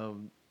 Yeah.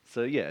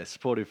 So yeah,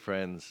 supportive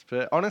friends.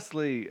 But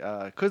honestly,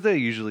 because they're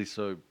usually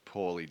so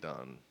poorly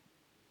done,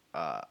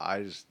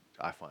 I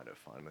I find it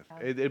fun.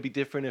 It'd be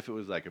different if it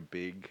was like a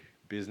big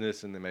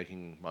business and they're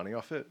making money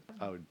off it.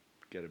 I would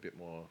get a bit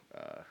more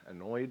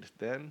annoyed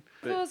then.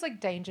 If it was like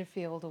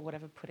Dangerfield or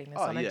whatever putting this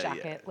Oh, on a yeah,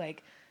 jacket, yeah.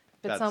 like,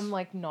 but That's- some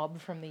like knob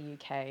from the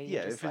UK.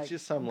 Yeah, if it's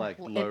just some like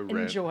low rent,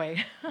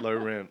 enjoy. low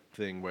rent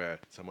thing where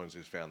someone's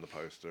just found the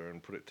poster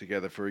and put it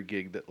together for a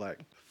gig that like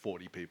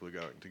 40 people are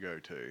going to go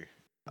to,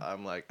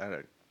 I'm like, I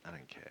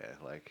don't care.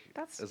 Like,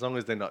 as long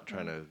as they're not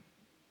trying to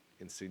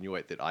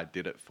insinuate that I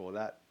did it for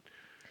that.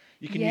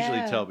 You can usually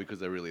tell because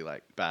they're really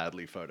like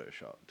badly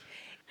photoshopped.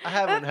 I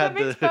haven't that had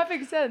makes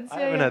perfect sense.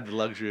 I haven't had the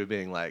luxury of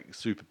being like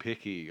super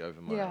picky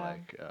over my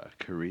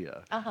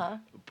career.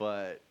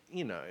 But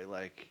you know,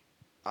 like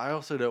I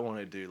also don't want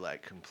to do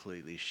like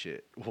completely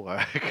shit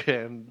work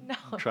and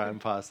try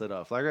and pass it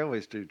off. Like I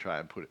always do try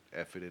and put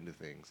effort into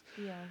things.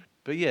 Yeah.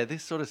 But yeah,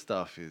 this sort of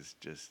stuff is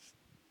just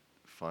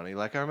funny.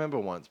 Like I remember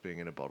once being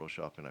in a bottle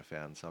shop and I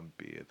found some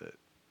beer that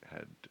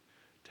had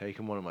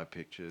taken one of my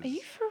pictures. Are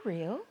you for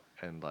real?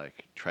 And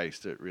like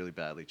traced it really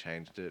badly,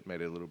 changed it, made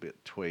it a little bit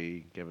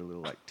twee, gave it a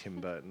little like Tim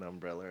Burton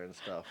umbrella and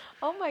stuff.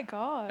 Oh my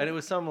god! And it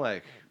was some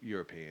like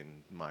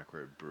European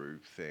micro brew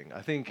thing.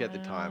 I think at the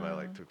time I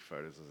like took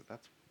photos. I was like,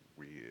 that's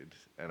weird.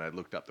 And I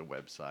looked up the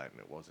website and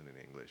it wasn't in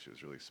English. It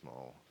was really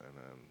small, and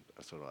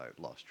I sort of like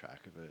lost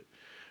track of it.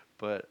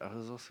 But I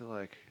was also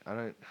like, I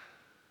don't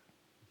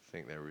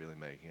think they're really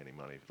making any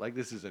money. Like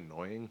this is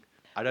annoying.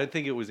 I don't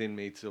think it was in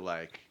me to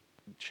like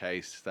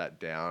chase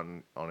that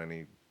down on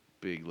any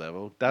big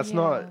level. That's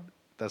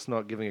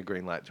not giving a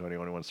green light to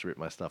anyone who wants to rip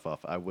my stuff off.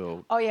 I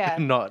will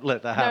not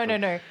let that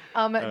happen.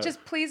 No.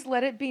 Just please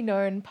let it be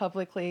known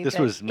publicly. This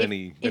was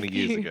many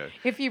years ago.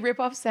 If you rip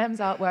off Sam's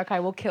artwork, I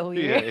will kill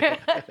you. Yeah.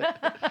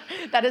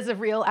 That is a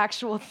real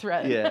actual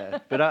threat. Yeah,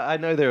 but I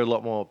know there are a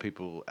lot more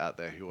people out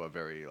there who are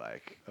very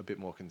like a bit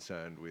more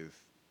concerned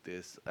with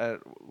this.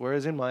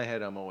 Whereas in my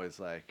head, I'm always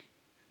like,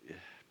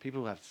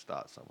 people have to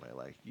start somewhere.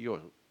 Like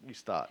you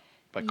start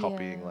by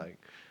copying like,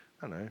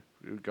 I don't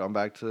know, going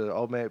back to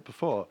old mate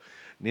before,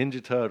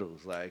 Ninja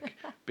Turtles, like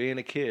being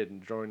a kid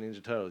and drawing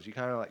Ninja Turtles, you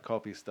kind of like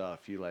copy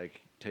stuff. You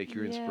like take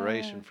your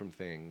inspiration from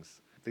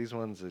things. These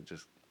ones are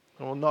just,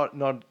 well,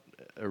 not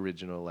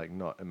original, like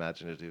not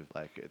imaginative.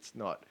 Like it's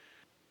not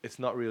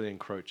really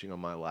encroaching on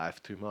my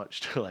life too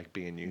much to like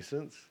be a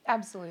nuisance.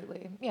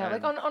 Absolutely. Yeah,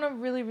 like on a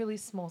really, really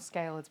small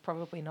scale, it's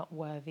probably not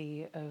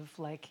worthy of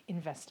like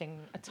investing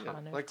a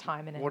ton of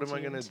time and energy. What am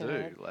I going to do?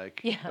 It.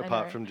 Like,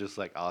 apart from just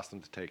like ask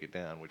them to take it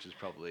down, which is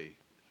probably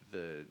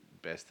the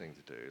best thing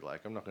to do.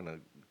 Like, I'm not going to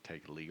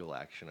take legal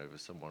action over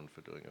someone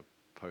for doing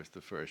a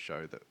poster for a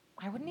show that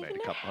I wouldn't made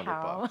even a couple know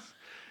how. $100.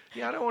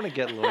 Yeah, I don't want to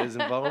get lawyers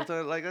involved.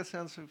 Like, that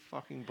sounds so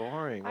fucking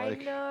boring. I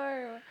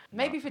know.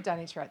 Maybe for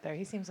Danny Trout, though.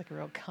 He seems like a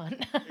real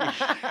cunt.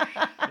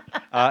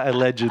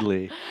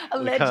 Allegedly.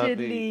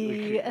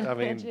 Allegedly. I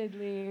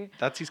mean,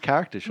 that's his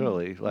character,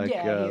 surely. Like,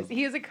 yeah,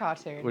 he is a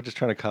cartoon. We're just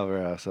trying to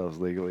cover ourselves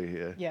legally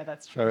here. Yeah,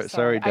 that's true.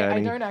 Sorry,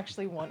 Danny. I don't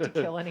actually want to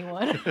kill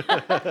anyone.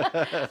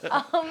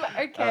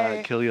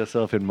 Okay. Kill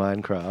yourself in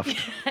Minecraft.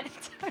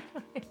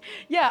 Totally.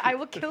 Yeah, I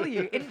will kill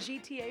you in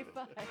GTA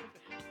 5.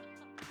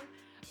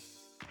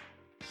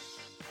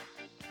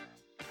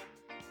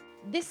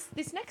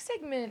 This next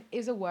segment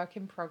is a work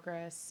in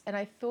progress, and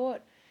I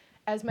thought,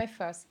 as my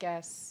first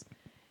guest,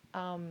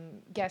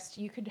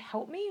 you could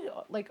help me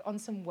like on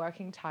some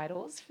working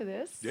titles for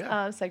this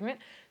segment.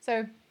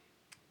 So,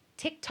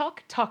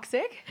 TikTok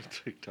Toxic,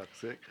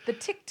 the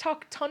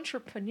TikTok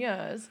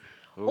Tantrapreneurs,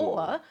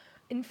 or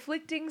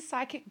inflicting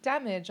psychic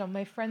damage on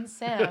my friend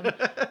Sam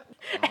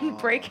and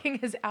breaking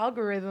his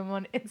algorithm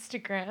on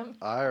Instagram.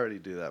 I already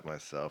do that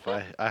myself.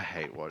 I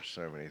hate watch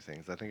so many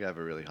things. I think I have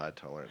a really high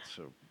tolerance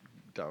for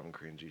dumb,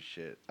 cringy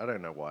shit. I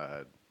don't know why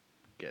I'd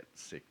get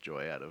sick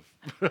joy out of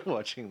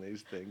watching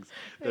these things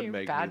that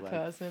make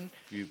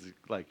me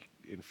like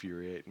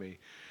infuriate me.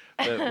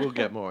 But we'll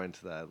get more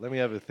into that. Let me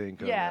have a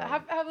think. Yeah,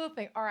 have a little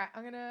think. All right,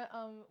 I'm gonna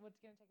take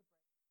a break.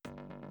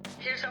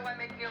 Here's how I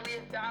make nearly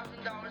 $1,000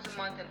 a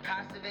month in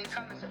passive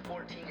income as a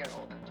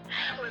 14-year-old.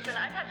 Listen,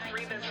 I've had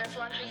 3 business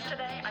lunches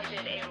today. I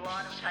did a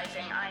lot of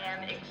typing. I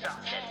am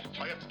exhausted.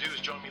 All you have to do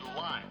is join me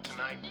live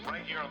tonight,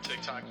 right here on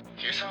TikTok.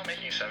 Here's how I'm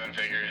making 7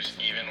 figures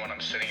even when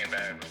I'm sitting in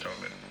bed with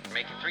COVID.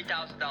 Making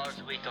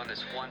 $3,000 a week on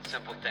this one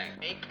simple thing.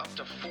 Make up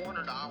to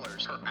 $400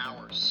 per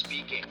hour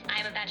speaking.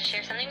 I'm about to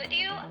share something with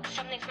you,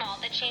 something small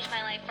that changed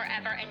my life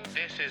forever. And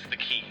this is the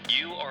key.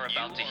 You are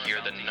about to hear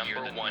the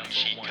number one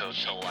cheat code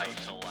to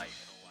life.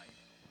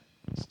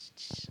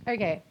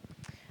 Okay,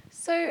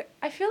 so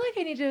I feel like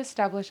I need to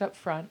establish up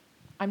front,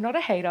 I'm not a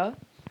hater.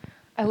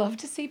 I love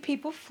to see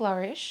people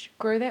flourish,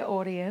 grow their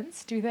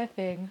audience, do their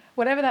thing,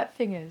 whatever that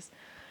thing is.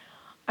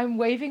 I'm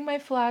waving my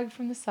flag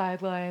from the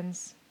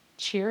sidelines,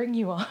 cheering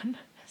you on.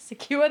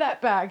 Secure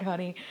that bag,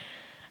 honey.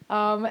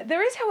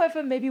 There is,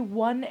 however, maybe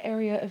one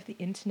area of the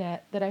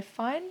internet that I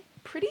find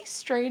pretty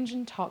strange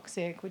and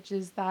toxic, which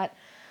is that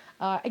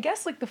I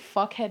guess like the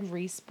fuckhead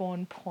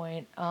respawn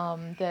point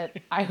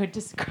that I would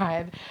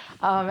describe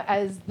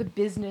as the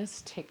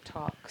business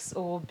TikToks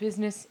or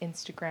business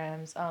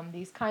Instagrams.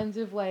 These kinds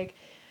of like,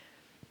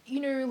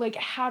 like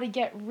how to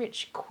get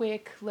rich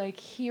quick, like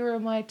here are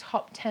my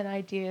top 10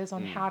 ideas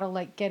on how to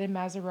like get a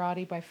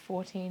Maserati by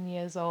 14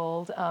 years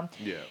old.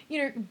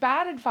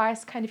 Bad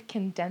advice kind of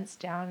condensed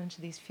down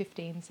into these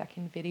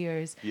 15-second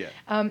videos.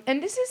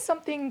 And this is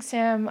something,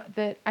 Sam,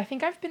 that I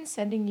think I've been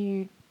sending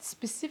you,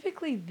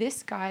 specifically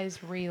this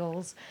guy's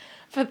reels,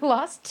 for the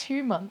last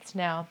 2 months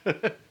now.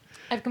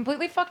 I've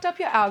completely fucked up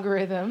your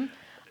algorithm.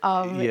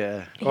 Well,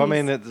 I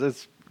mean,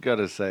 it's got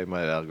to say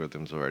my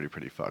algorithm's already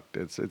pretty fucked.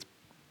 It's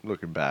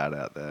looking bad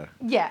out there.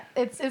 Yeah,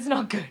 it's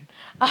not good.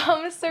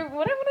 So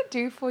what I want to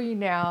do for you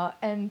now,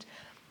 and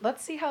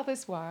let's see how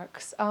this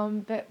works,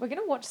 but we're going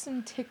to watch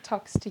some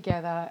TikToks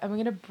together, and we're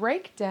going to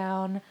break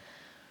down,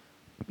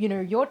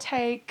 your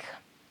take.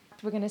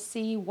 We're going to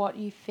see what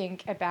you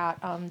think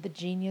about the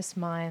genius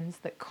minds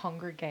that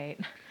congregate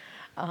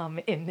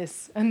in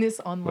this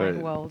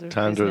online world of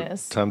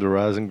business. Time to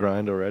rise and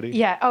grind already?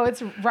 Yeah. Oh,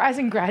 it's rise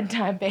and grind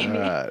time, baby. All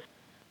right.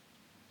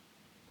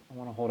 I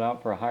want to hold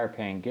out for a higher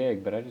paying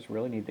gig, but I just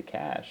really need the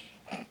cash.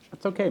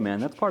 That's okay, man.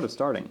 That's part of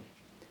starting.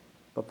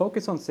 But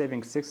focus on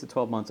saving 6 to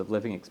 12 months of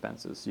living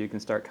expenses so you can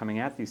start coming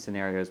at these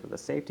scenarios with a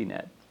safety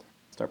net.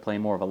 Start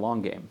playing more of a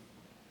long game.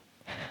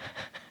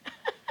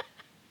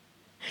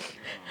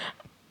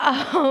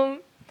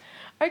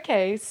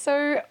 Okay,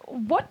 so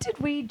what did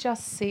we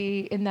just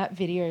see in that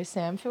video,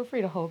 Sam? Feel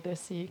free to hold this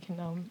so you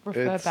can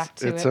refer back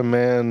to it. It's a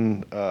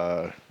man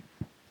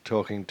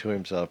talking to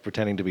himself,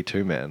 pretending to be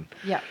two men.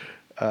 Yeah.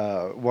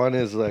 One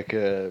is like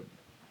a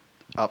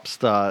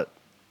upstart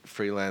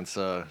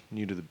freelancer,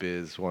 new to the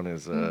biz. One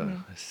is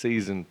a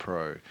seasoned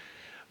pro.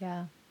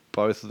 Yeah.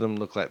 Both of them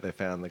look like they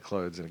found their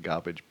clothes in a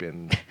garbage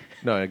bin.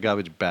 No, a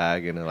garbage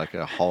bag in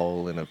a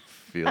hole in a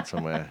field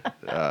somewhere.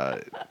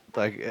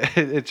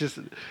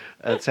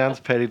 It sounds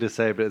petty to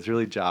say, but it's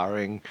really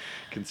jarring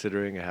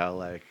considering how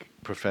like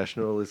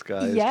professional this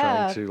guy is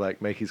trying to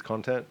like make his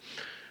content.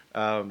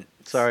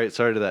 Sorry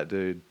to that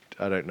dude.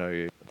 I don't know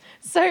you.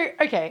 So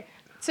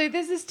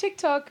there's this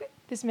TikTok,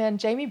 this man,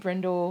 Jamie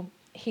Brindle.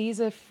 He's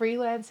a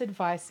freelance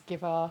advice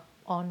giver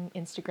on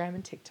Instagram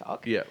and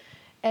TikTok. Yeah.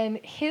 And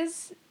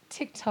his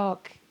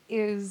TikTok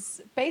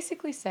is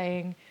basically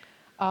saying,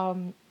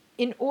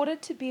 in order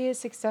to be a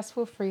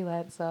successful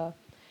freelancer,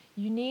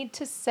 you need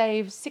to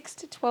save 6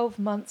 to 12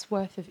 months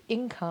worth of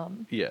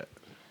income. Yeah.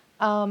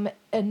 And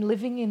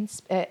living in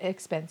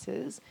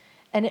expenses.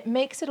 And it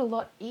makes it a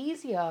lot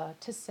easier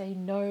to say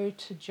no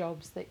to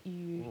jobs that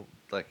you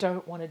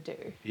don't want to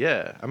do.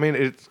 Yeah. I mean,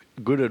 it's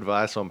good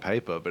advice on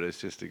paper, but it's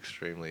just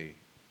extremely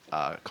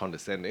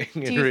condescending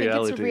in reality. Do you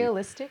think it's a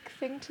realistic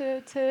thing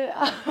to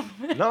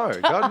No,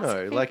 God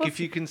no. people? Like if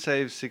you can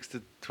save 6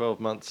 to 12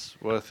 months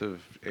worth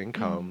of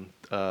income,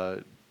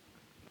 I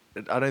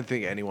don't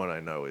think anyone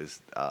I know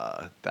is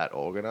that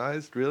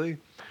organized, really.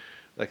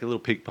 Like a little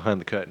peek behind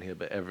the curtain here,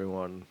 but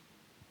everyone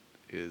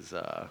is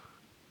a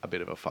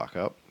bit of a fuck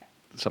up.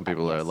 Some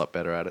people are a lot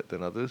better at it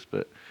than others,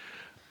 but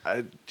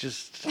I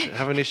just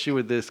have an issue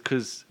with this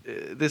because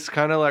this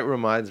kind of like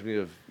reminds me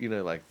of,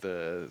 like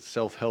the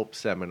self-help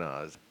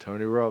seminars,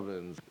 Tony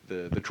Robbins,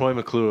 the Troy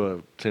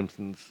McClure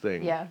Simpsons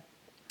thing. Yeah.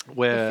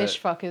 Where the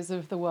fish fuckers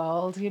of the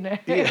world,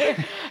 Yeah,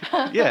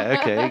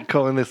 okay.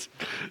 Calling this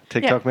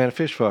TikTok man a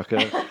fish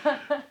fucker.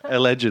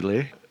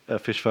 Allegedly, a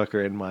fish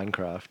fucker in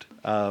Minecraft.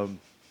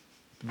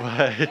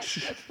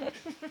 But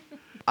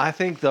I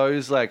think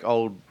those like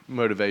old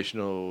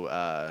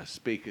motivational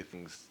speaker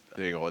things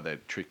or they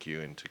trick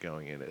you into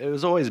going in. It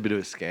was always a bit of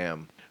a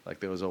scam. Like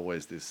there was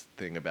always this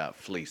thing about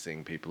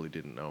fleecing people who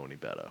didn't know any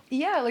better.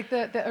 Yeah, like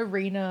the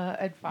arena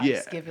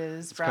advice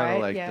givers, it's right?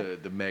 Kind of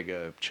like the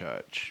mega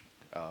church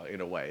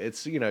in a way.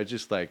 It's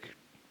just like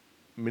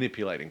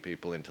manipulating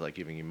people into like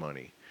giving you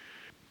money.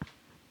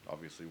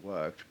 Obviously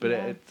worked,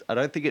 but I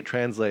don't think it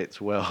translates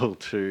well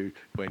to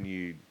when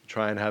you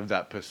try and have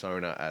that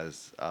persona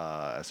as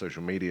a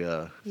social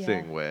media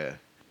thing where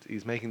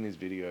he's making these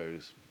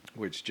videos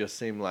which just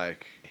seem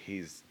like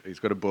he's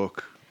got a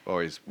book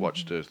or he's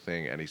watched a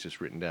thing and he's just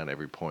written down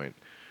every point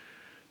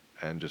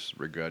and just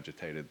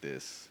regurgitated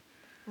this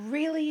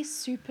really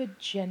super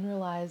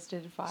generalized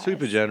advice.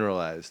 Super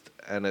generalized,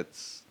 and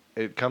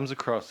it comes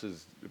across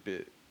as a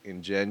bit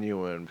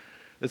ingenuine.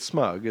 It's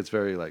smug. It's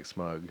very like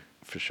smug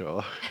for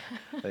sure.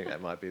 I think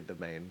that might be the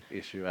main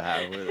issue I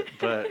have with it,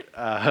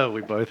 but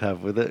we both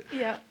have with it.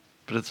 Yeah.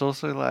 But it's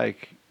also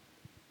like,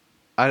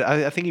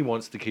 I think he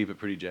wants to keep it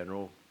pretty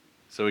general,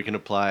 so we can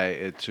apply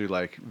it to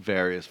like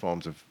various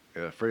forms of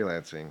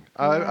freelancing.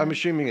 I'm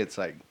assuming it's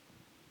like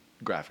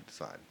graphic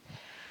design,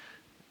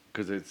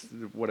 because it's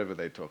whatever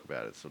they talk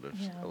about. It's sort of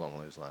along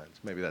those lines.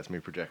 Maybe that's me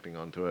projecting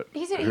onto it.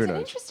 He's an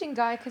interesting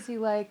guy because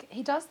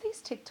he does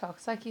these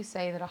TikToks, like you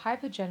say, that are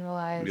hyper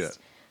generalized. Yeah.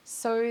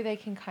 So they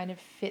can kind of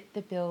fit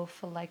the bill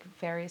for like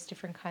various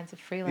different kinds of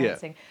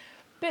freelancing. Yeah.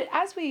 But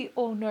as we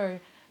all know,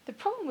 the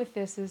problem with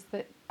this is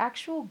that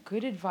actual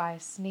good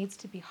advice needs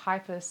to be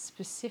hyper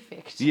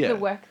specific to the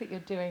work that you're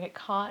doing. It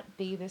can't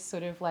be this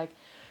sort of like,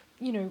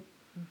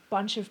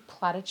 bunch of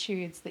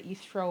platitudes that you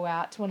throw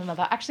out to one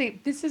another. Actually,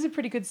 this is a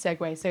pretty good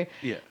segue. So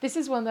this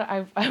is one that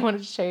I wanted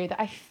to show you that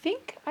I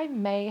think I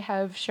may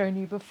have shown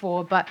you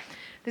before, but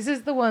this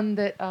is the one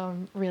that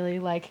really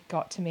like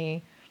got to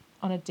me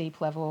on a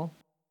deep level.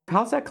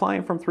 How's that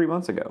client from 3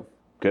 months ago?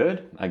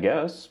 Good, I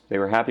guess. They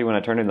were happy when I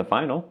turned in the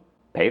final.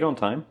 Paid on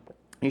time.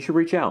 You should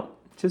reach out.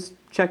 Just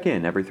check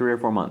in every 3 or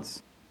 4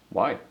 months.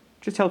 Why?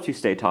 Just helps you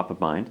stay top of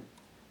mind.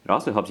 It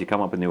also helps you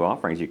come up with new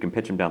offerings. You can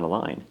pitch them down the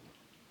line.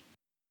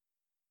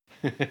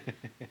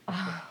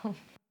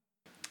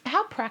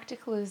 How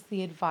practical is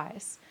the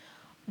advice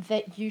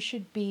that you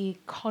should be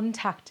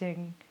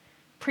contacting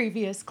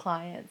previous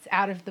clients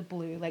out of the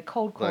blue, like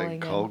cold calling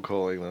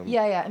them?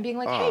 Yeah, and being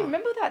like, hey,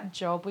 remember that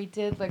job we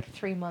did like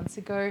 3 months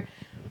ago?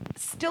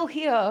 Still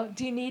here.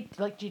 Do you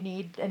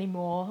need any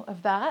more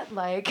of that?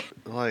 Like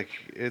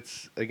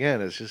it's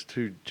just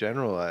too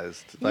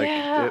generalized.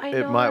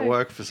 It might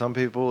work for some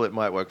people, it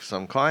might work for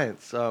some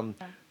clients.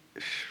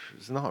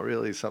 It's not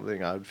really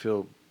something I'd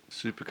feel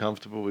super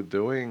comfortable with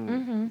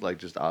doing, like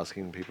just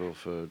asking people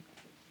for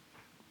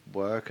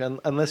work, and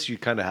unless you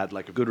kind of had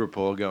like a good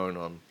rapport going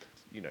on,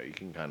 you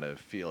can kind of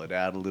feel it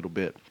out a little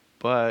bit.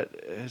 But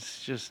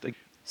it's just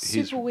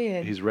super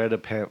weird. He's read a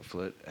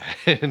pamphlet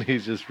and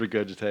he's just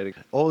regurgitating.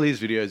 All these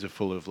videos are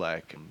full of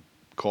like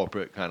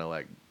corporate kind of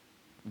like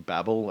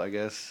babble, I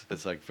guess.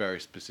 It's like very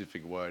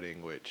specific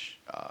wording, which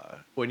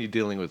when you're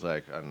dealing with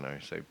like, I don't know,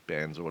 say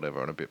bands or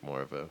whatever on a bit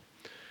more of a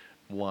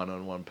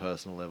one-on-one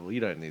personal level, you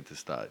don't need to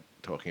start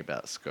talking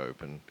about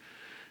scope and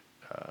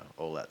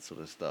all that sort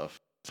of stuff.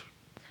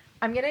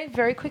 I'm going to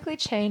very quickly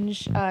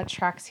change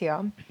tracks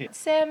here.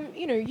 Sam,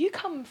 you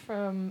come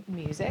from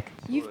music.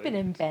 You've been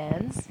in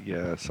bands.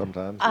 Yeah,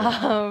 sometimes.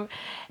 Yeah.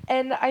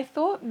 And I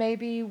thought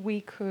maybe we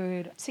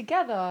could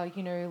together,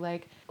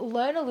 like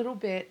learn a little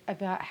bit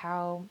about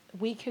how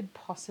we could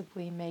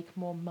possibly make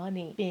more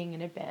money being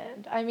in a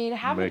band. I mean,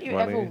 haven't you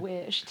ever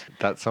wished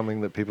that's something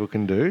that people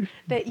can do?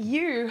 That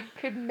you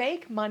could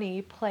make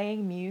money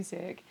playing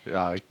music.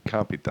 Yeah, it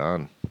can't be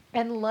done.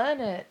 And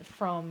learn it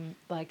from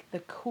like the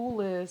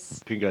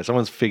coolest.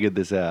 Someone's figured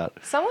this out.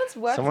 Someone's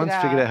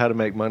figured out how to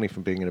make money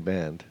from being in a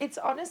band. It's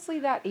honestly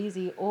that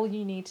easy. All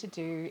you need to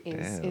do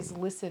is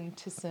listen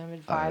to some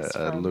advice.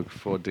 I look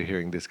forward to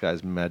hearing this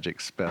guy's magic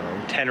spell.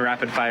 10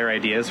 rapid fire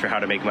ideas for how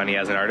to make money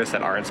as an artist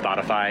that aren't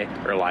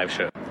Spotify or live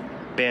shows.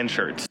 Band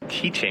shirts,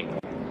 teaching,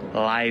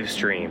 live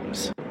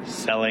streams,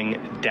 selling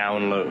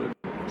download,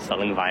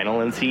 selling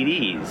vinyl and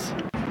CDs,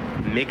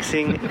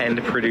 mixing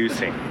and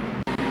producing.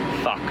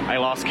 Fuck, I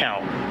lost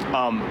count.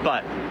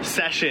 But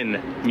session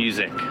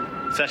music,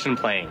 session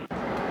playing,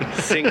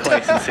 sync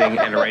licensing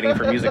and writing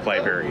for music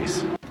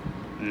libraries,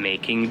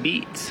 making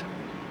beats,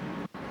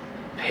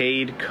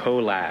 paid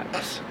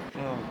collabs,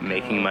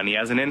 making money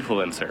as an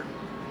influencer.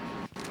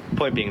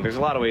 Point being, there's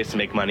a lot of ways to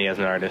make money as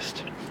an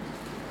artist.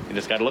 You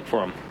just gotta look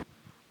for them.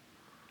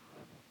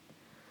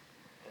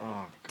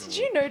 Oh, did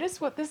you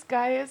notice what this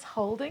guy is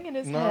holding in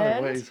his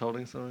hand? No, wait, he's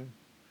holding something.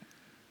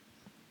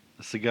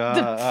 A cigar.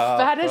 The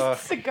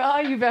fattest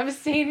cigar you've ever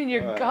seen in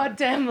your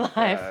goddamn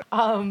life.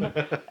 Oh,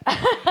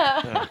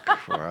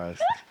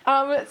 Christ.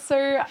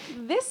 So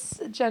this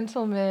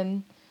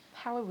gentleman,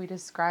 how would we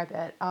describe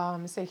it?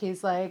 So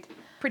he's like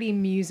pretty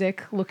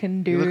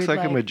music-looking dude. He looks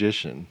like a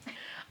magician.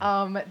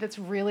 That's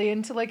really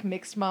into like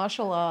mixed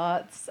martial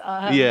arts.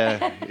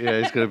 Yeah,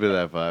 he's got a bit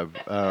of that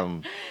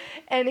vibe.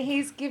 And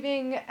he's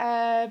giving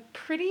a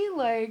pretty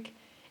like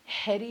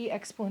heady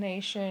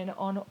explanation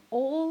on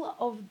all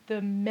of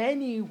the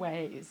many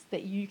ways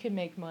that you can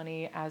make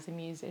money as a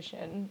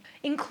musician,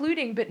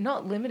 including but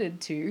not limited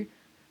to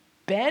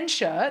band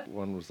shirt.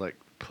 One was like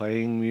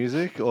playing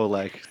music or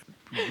like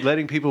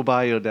letting people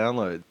buy your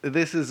download.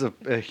 This is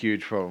a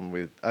huge problem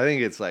with, I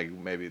think it's like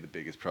maybe the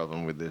biggest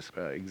problem with this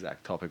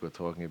exact topic we're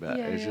talking about.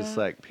 It's just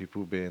like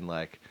people being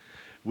like,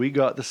 we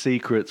got the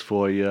secrets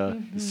for you.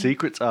 Mm-hmm. The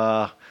secrets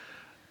are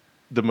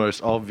the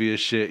most obvious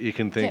shit you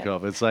can think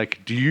of. It's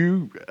like, do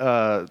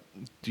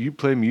you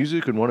play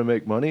music and want to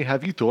make money?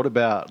 Have you thought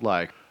about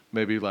like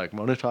maybe like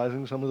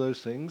monetizing some of those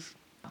things?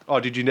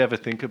 Oh, did you never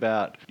think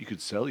about you could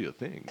sell your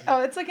thing?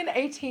 Oh, it's like an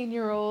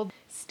 18-year-old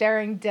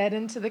staring dead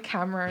into the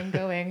camera and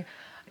going,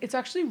 it's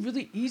actually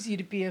really easy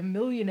to be a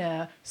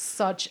millionaire,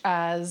 such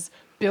as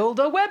build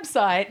a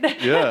website.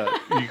 Yeah,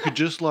 you could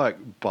just like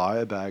buy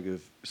a bag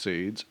of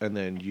seeds and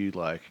then you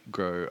like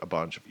grow a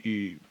bunch of,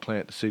 you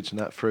plant the seeds in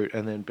that fruit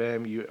and then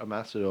bam, you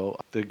amass it all.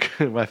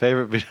 My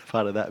favorite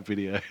part of that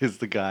video is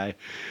the guy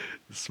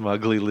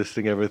smugly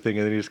listing everything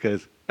and then he just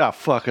goes, oh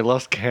fuck, I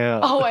lost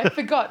count. Oh, I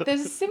forgot.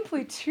 There's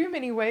simply too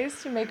many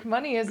ways to make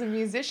money as a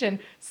musician,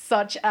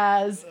 such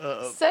as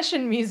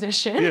session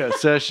musician. Yeah,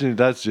 session,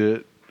 that's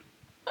it.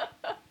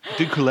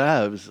 Do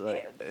collabs.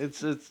 Like,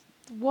 it's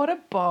what a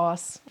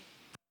boss.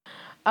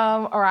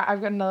 All right,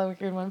 I've got another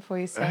good one for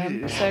you,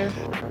 Sam. So,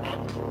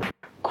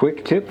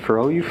 quick tip for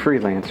all you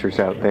freelancers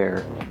out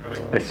there.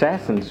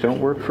 Assassins don't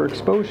work for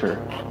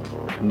exposure.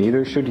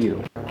 Neither should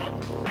you.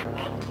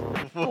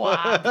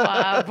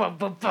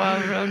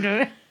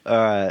 All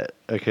right.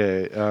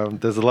 Okay.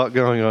 There's a lot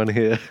going on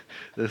here.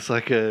 There's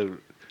like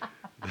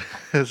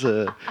there's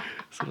a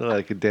sort of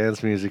like a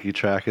dance music-y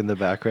track in the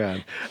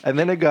background, and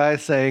then a guy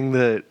saying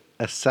that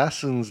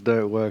assassins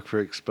don't work for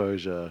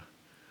exposure,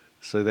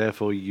 so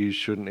therefore you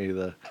shouldn't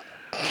either.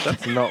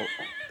 That's not.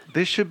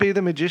 This should be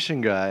the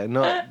magician guy,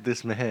 not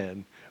this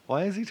man.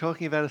 Why is he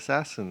talking about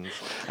assassins?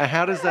 And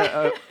how does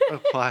that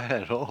apply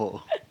at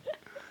all?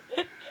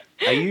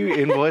 Are you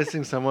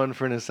invoicing someone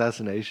for an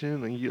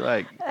assassination? Are you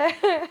like,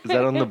 is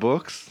that on the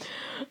books?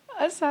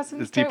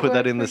 Assassins Do you don't put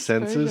that work in the for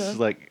exposure. census?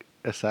 Like,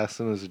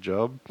 assassin as a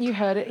job? You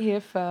heard it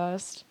here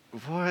first.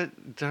 What?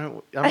 I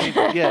mean,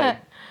 yeah.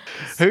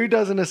 Who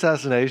does an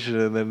assassination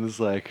and then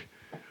is like,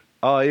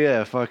 oh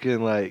yeah,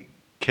 fucking like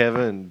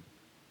Kevin,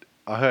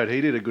 I heard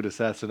he did a good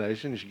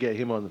assassination. You should get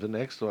him on the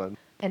next one.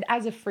 And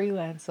as a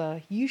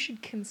freelancer, you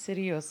should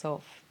consider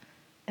yourself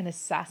an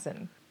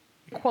assassin.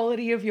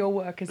 Quality of your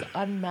work is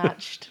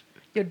unmatched.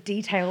 You're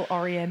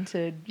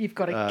detail-oriented. You've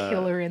got a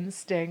killer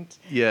instinct.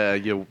 Yeah,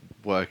 your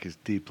work is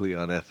deeply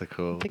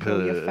unethical. You're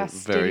Very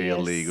fastidious.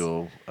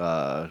 illegal.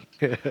 That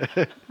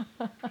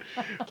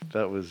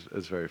was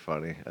very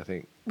funny. I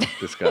think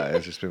this guy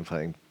has just been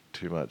playing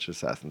too much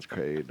Assassin's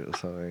Creed or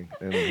something.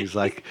 And he's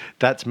like,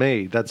 that's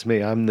me.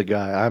 I'm the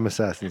guy. I'm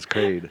Assassin's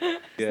Creed.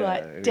 It's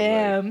like, and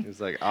damn.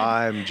 He's like,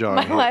 I'm John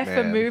My Hitman. life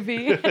a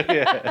movie.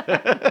 Yeah.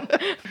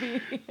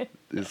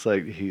 It's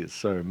like, he is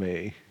so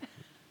me.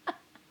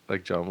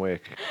 Like John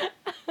Wick.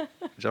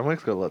 John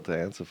Wick's got a lot to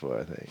answer for,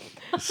 I think.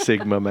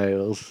 Sigma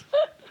males.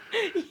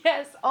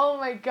 Yes. Oh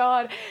my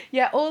God.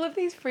 Yeah. All of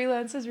these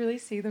freelancers really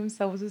see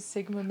themselves as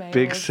Sigma males.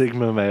 Big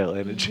Sigma male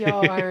energy.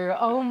 Yo.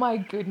 Oh my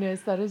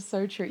goodness. That is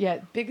so true.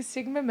 Yeah. Big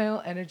Sigma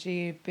male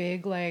energy.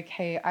 Big like,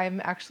 hey, I'm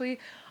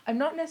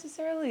not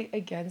necessarily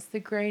against the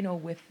grain or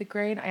with the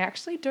grain. I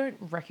actually don't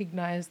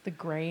recognize the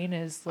grain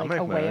as like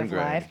a way of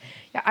life.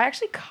 Yeah. I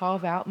actually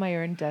carve out my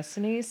own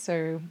destiny.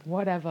 So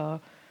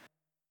whatever.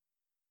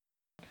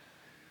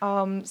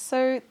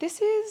 So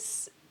this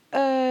is,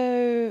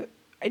 I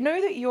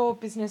know that your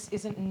business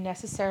isn't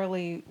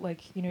necessarily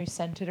like,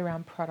 centered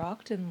around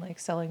product and like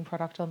selling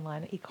product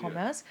online,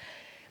 e-commerce.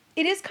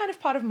 Yeah. It is kind of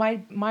part of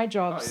my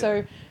job. Oh, yeah.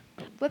 So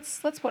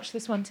let's watch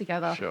this one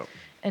together. Sure.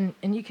 And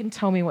you can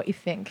tell me what you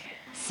think.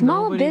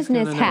 Small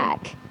business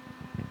hack.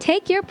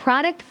 Take your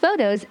product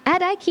photos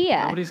at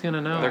IKEA. Nobody's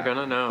gonna know. They're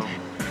gonna know.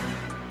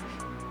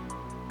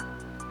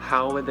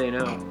 How would they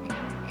know?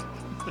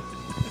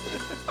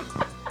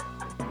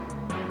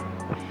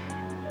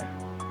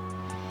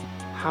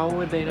 How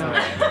would they know?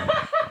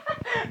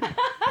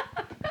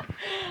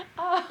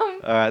 All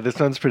right, this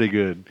one's pretty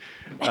good.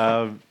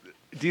 Do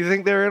you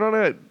think they're in on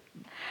it?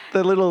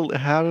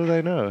 How do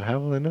they know? How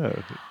will they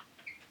know?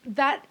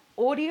 That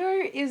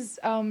audio is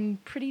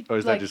pretty... Or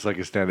is that just like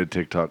a standard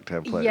TikTok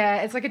template?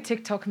 Yeah, it's like a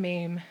TikTok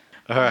meme.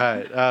 All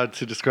right,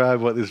 to describe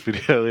what this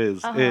video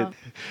is,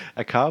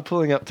 a car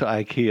pulling up to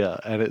IKEA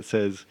and it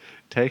says,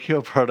 take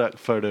your product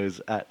photos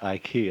at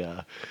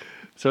IKEA.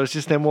 So it's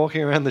just them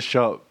walking around the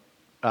shop.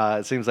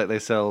 It seems like they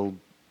sell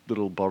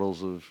little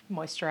bottles of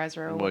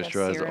moisturizer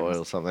oil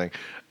or something,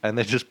 and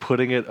they're just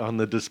putting it on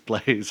the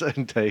displays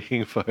and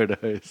taking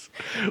photos,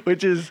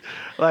 which is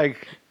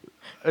like,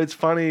 it's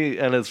funny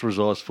and it's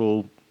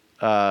resourceful,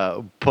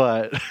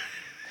 but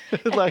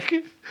like,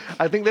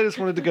 I think they just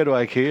wanted to go to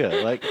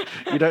IKEA. Like,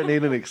 you don't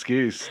need an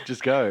excuse,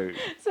 just go.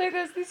 So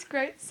there's this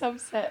great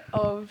subset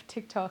of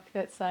TikTok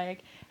that's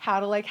like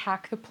how to like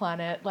hack the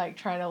planet, like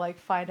trying to like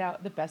find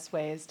out the best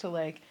ways to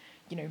like,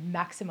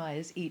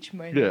 maximize each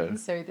moment. Yeah. And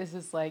so this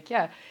is like,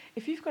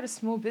 if you've got a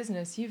small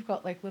business, you've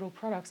got like little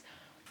products,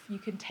 you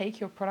can take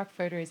your product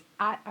photos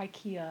at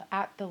IKEA,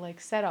 at the like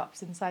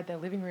setups inside their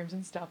living rooms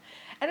and stuff.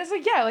 And it's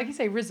like, like you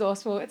say,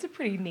 resourceful. It's a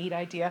pretty neat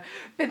idea.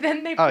 But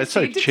then they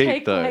proceed to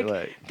take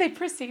they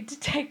proceed to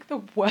take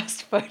the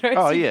worst photos.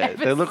 Oh yeah,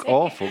 they look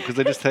awful because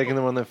they're just taking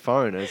them on their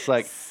phone. It's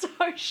like so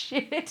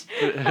shit.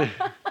 Oh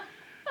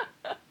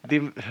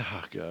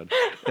God,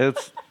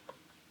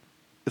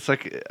 it's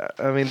like,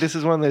 I mean, this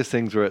is one of those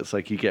things where it's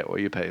like you get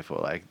what you pay for.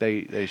 Like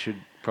they should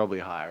probably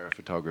hire a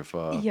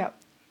photographer. Yep.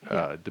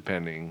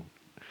 Depending,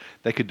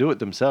 they could do it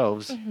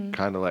themselves,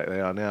 kind of like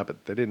they are now,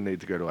 but they didn't need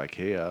to go to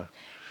IKEA.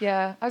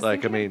 Yeah, I was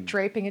thinking of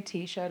draping a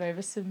T-shirt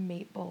over some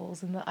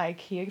meatballs in the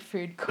IKEA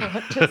food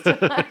court just to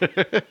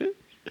like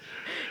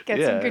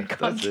get some good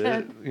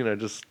content. That's it.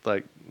 Just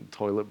like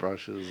toilet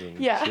brushes and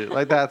shit.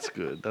 Like that's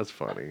good. That's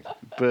funny.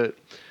 But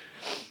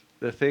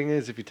the thing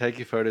is, if you take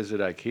your photos at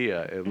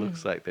IKEA, it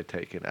looks like they're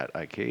taken at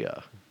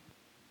IKEA.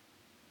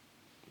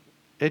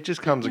 It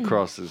just comes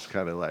across as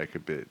kind of like a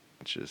bit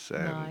just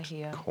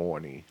and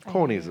corny.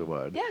 Corny is the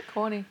word. Yeah,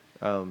 corny.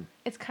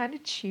 It's kind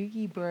of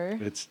chuggy, bro.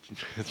 It's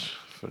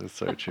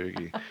so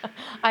chuggy.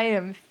 I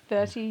am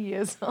 30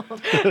 years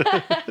old.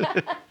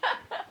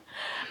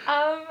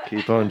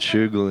 Keep on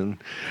chugling.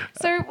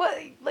 So,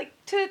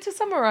 to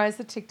summarize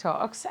the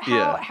TikToks,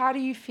 how do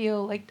you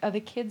feel? Like, are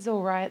the kids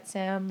all right,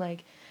 Sam?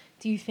 Like,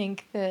 do you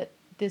think that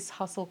this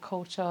hustle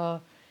culture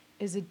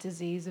is a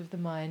disease of the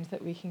mind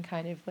that we can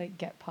kind of like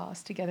get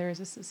past together as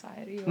a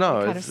society? Or No,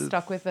 we're kind of it's-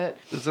 stuck with it.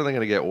 It's only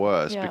going to get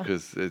worse Yeah.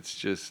 because it's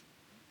just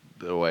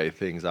the way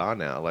things are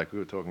now. Like we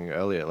were talking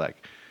earlier,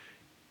 like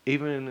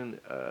even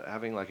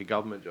having like a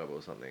government job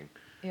or something,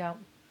 Yeah.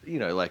 you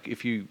know, like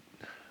if you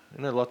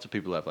know, lots of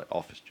people have like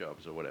office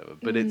jobs or whatever,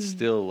 but it's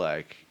still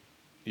like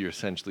you're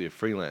essentially a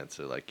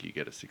freelancer. Like you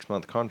get a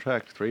 6-month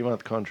contract,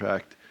 3-month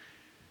contract,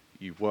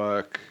 you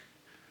work,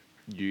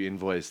 you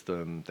invoice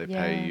them, they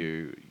pay Yeah.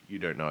 you. You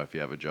don't know if you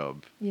have a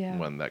job Yeah.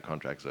 when that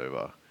contract's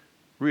over.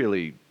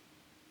 Really,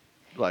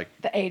 like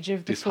The age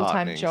of the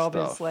full-time disheartening job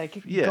stuff. is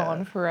like Yeah.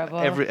 gone forever.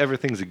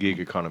 Everything's a gig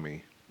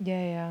economy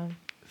Yeah.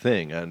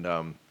 thing,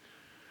 and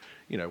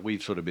you know,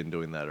 we've sort of been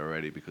doing that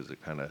already because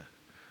it kind of,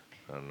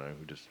 I don't know,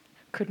 we just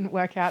Couldn't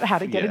work out how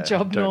to get a yeah,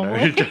 job don't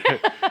normally.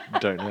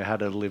 don't know how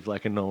to live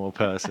like a normal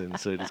person,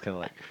 so just kind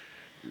of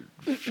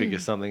like figure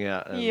something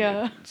out, and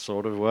Yeah. it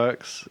sort of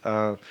works.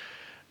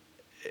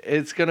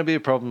 It's going to be a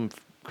problem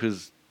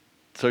because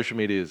social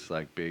media is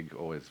like big,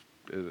 always.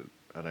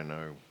 I don't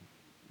know,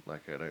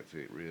 like I don't see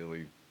it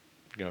really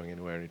going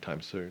anywhere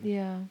anytime soon.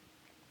 Yeah.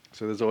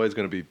 So there's always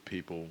going to be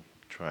people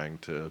trying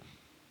to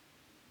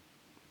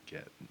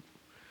get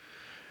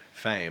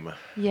fame.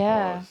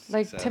 Yeah. or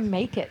Like to success.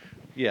 make it.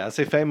 Yeah, I'd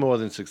say fame more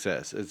than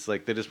success. It's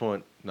like they just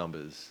want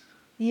numbers.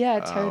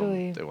 Yeah,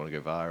 totally. They want to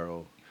go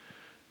viral.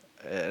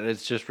 And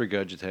it's just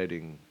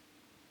regurgitating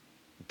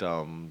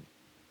dumb,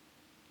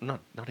 not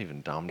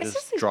even dumb, It's just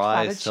just these dry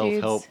platitudes.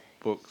 self-help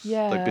books,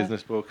 Yeah. like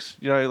business books.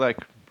 You know, like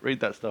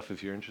read that stuff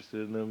if you're interested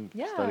in them.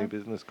 Yeah. Study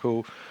business,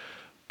 cool.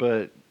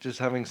 But just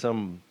having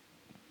some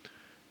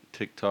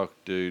TikTok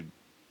dude,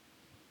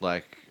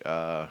 like,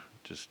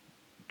 just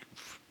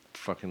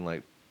fucking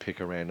like pick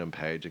a random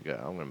page and go,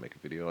 I'm going to make a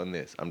video on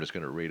this. I'm just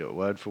going to read it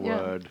word for Yeah.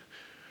 word.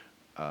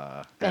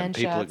 Band And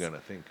people are shirts. going to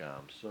think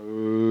I'm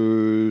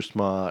so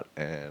smart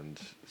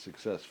and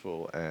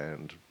successful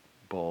and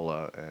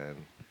baller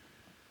and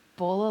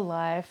Baller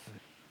life.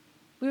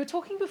 We were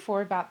talking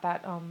before about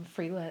that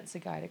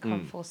freelancer guy to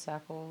come Mm. full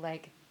circle.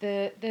 Like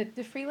the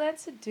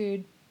freelancer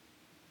dude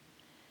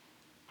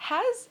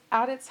has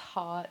at its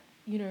heart,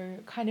 you know,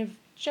 kind of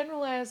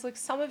generalized, like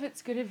some of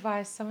it's good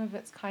advice, some of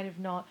it's kind of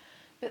not.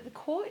 But the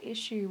core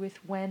issue with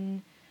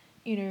when,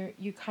 you know,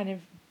 you kind of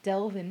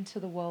delve into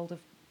the world of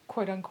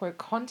quote unquote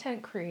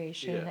content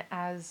creation Yeah.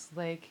 as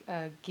like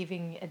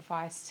giving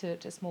advice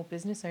to small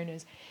business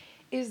owners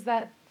is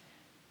that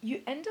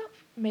you end up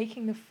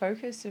making the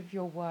focus of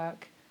your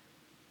work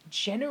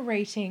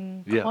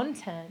generating Yeah.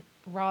 content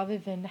rather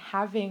than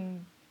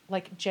having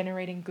like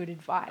generating good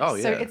advice. Oh,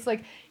 So yeah. it's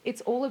like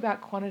it's all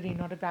about quantity,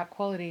 not about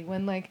quality.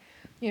 When like,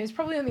 you know, it's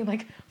probably only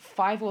like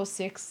 5 or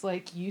 6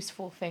 like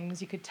useful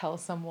things you could tell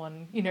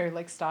someone, you know,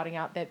 like starting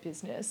out their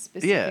business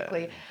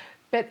specifically.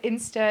 But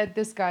instead,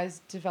 this guy's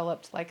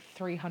developed like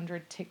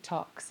 300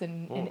 TikToks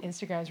and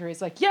Instagrams where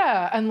he's like,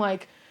 yeah, and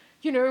like,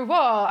 you know,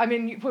 well, I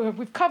mean,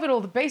 we've covered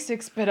all the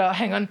basics, but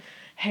hang on,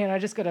 I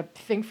just got to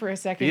think for a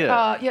second.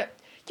 Yeah.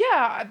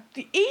 Yeah,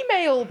 the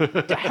email,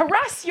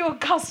 harass your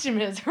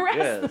customers, harass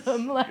Yes,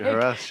 them. Like,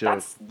 harass your-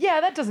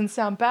 that doesn't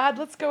sound bad.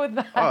 Let's go with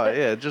that. oh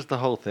yeah, just the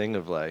whole thing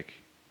of like,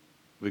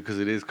 because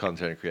it is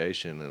content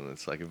creation, and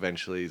it's like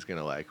eventually he's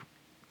gonna like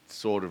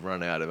sort of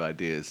run out of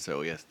ideas,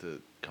 so he has to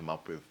come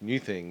up with new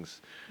things,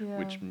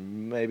 which Yeah.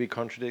 maybe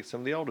contradict some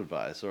of the old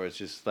advice, or it's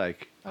just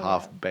like Oh,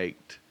 half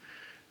baked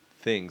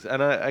things.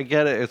 And I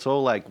get it; it's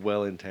all like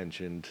well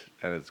intentioned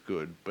and it's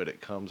good, but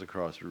it comes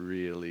across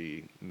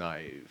really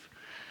naive.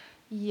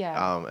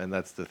 Yeah. And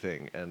that's the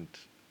thing. And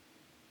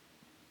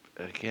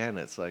again,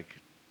 it's like,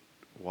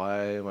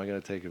 why am I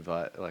going to take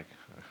advice? Like,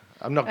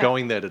 I'm not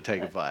going there to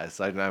take advice.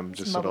 I'm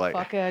just sort of like,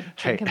 motherfucker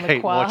drinking hate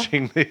liqueur.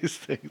 watching these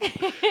things.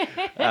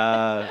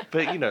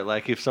 But, you know,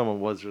 like if someone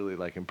was really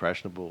like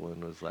impressionable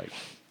and was like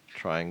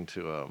trying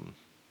to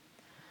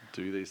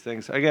do these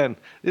things. Again,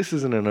 this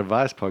isn't an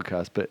advice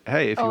podcast, but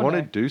hey, if you want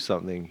to do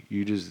something,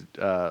 you just,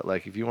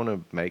 like if you want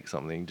to make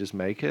something, just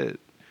make it.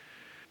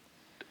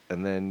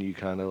 And then you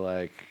kind of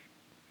like,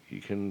 you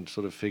can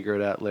sort of figure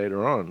it out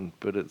later on.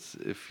 But it's,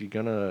 if you're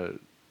going to,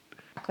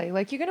 Exactly.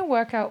 Like you're going to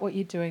work out what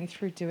you're doing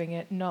through doing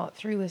it, not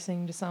through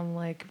listening to some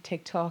like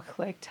TikTok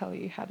like tell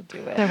you how to do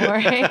it. Don't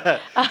worry.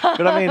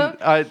 but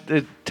I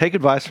mean, take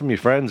advice from your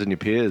friends and your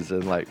peers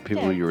and like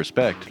people Yeah, you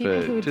respect. people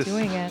but who are just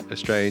doing it. a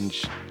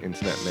strange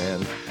internet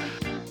man.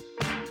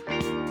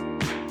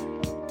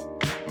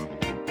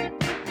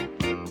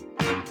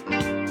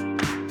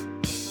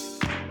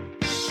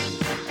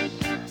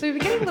 So we've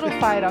been getting a little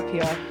fired up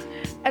here.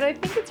 And I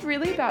think it's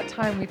really about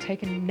time we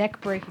take a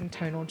neck-breaking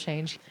tonal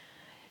change.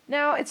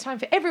 Now it's time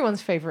for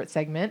everyone's favorite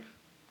segment,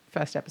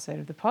 first episode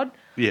of the pod.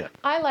 Yeah.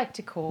 I like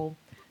to call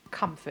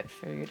comfort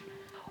food.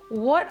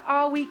 What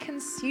are we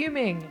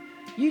consuming?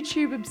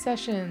 YouTube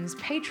obsessions,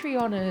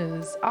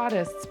 Patreoners,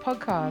 artists,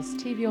 podcasts,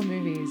 TV or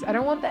movies. I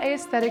don't want the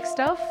aesthetic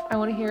stuff. I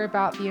want to hear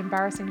about the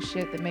embarrassing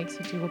shit that makes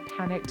you do a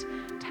panicked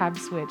tab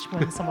switch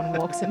when someone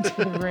walks into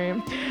the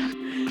room.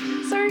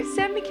 So,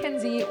 Sam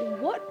McKenzie,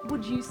 what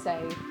would you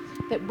say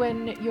that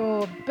when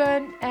you're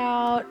burnt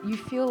out, you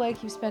feel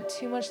like you've spent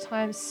too much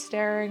time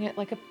staring at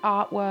like an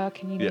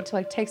artwork and you need to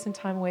like take some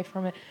time away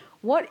from it.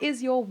 What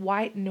is your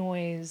white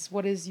noise?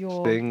 What is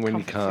your thing when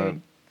you comfort can't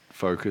food?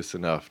 focus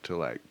enough to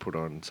like put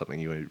on something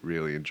you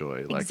really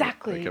enjoy, like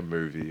Exactly. like a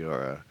movie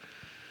or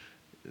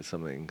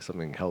something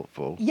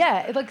helpful.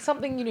 Yeah, like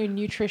something,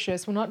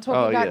 nutritious. We're not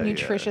talking about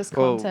nutritious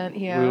content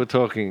here. We were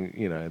talking,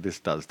 this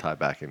does tie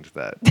back into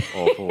that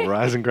awful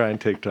Rise and Grind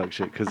TikTok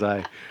shit because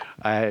my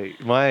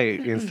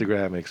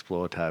Instagram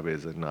Explore tab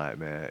is a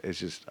nightmare. It's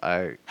just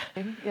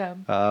yeah.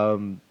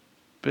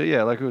 But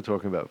yeah, like we were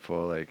talking about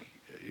before, like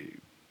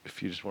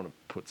if you just want to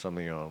put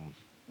something on,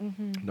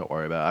 not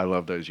worry about it. I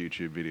love those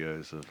YouTube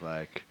videos of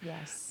like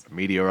a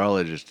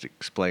meteorologist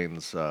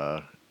explains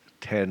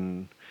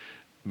 10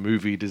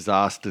 movie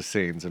disaster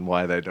scenes and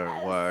why they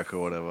don't work or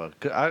whatever.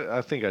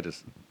 I think I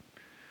just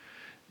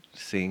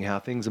seeing how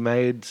things are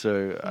made,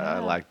 so I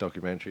like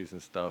documentaries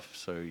and stuff,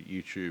 so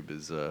YouTube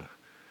is an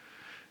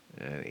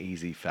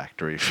easy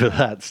factory for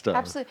that stuff.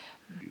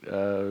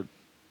 Absolutely.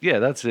 Yeah,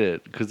 that's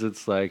it, because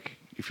it's like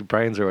if your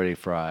brain's already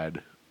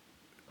fried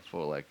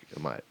for like, it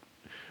might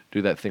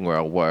do that thing where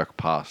I'll work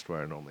past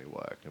where I normally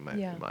work, and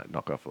it might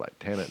knock off at like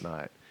 10 at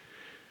night.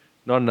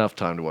 Not enough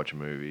time to watch a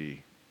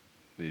movie,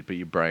 but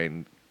your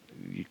brain,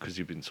 because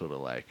you've been sort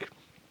of like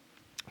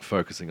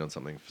focusing on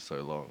something for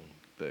so long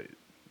that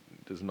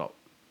there's not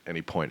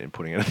any point in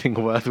putting anything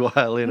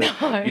worthwhile in it.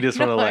 You just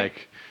want to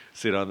like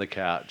sit on the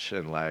couch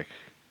and like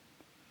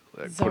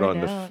put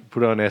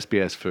on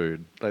SBS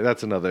food. Like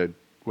that's another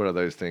one of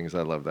those things.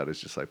 I love that.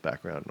 It's just like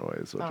background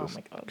noise or just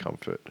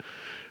comfort.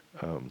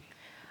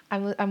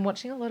 I'm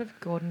watching a lot of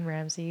Gordon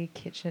Ramsay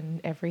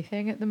kitchen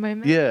everything at the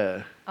moment.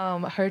 Yeah.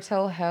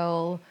 Hotel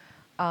Hell.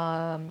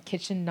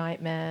 Kitchen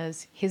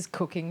Nightmares, his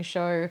cooking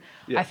show.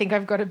 Yeah. I think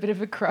I've got a bit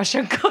of a crush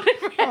on Gordon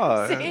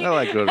Ramsay. I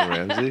like Gordon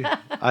Ramsay.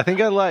 I think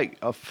I like,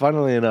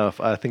 funnily enough,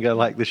 I think I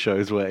like the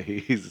shows where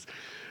he's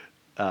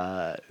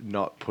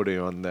not putting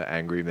on the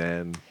angry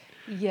man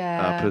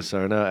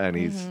persona, and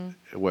he's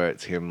where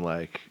it's him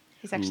like...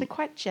 He's actually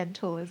quite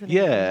gentle, isn't he?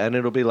 Yeah, and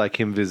it'll be like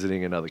him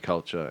visiting another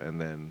culture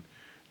and then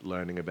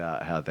learning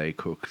about how they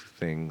cook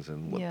things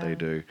and what they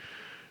do.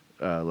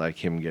 Like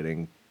him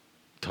getting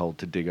told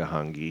to dig a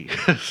hungy.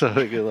 So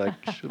you're like,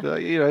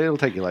 it'll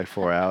take you like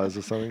 4 hours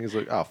or something. He's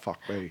like, oh, fuck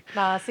me.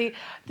 Nah, see,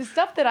 the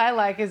stuff that I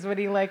like is when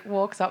he like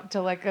walks up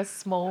to like a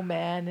small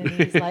man and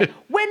he's like,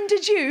 when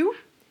did you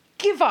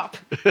give up?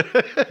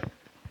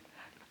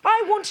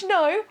 I want to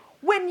know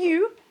when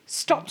you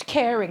stopped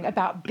caring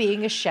about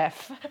being a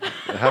chef.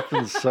 It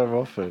happens so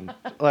often.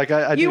 Like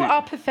you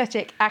are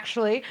pathetic,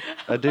 actually.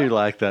 I do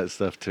like that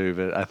stuff too,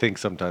 but I think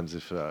sometimes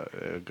if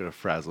I've got a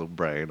frazzled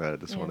brain, I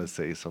just want to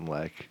see some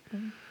like...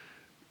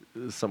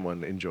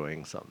 someone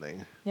enjoying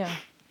something. Yeah.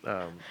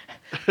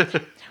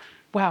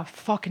 Wow,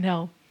 fucking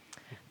hell.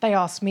 They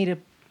asked me to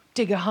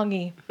dig a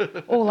hungy.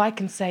 All I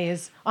can say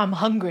is, I'm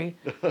hungry.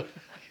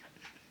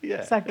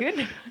 Yeah. Is that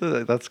good?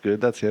 That's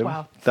good. That's him.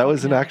 Wow. That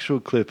was an actual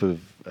clip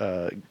of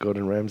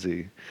Gordon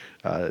Ramsay.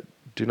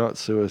 Do not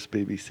sue us,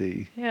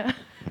 BBC. Yeah.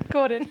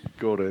 Gordon.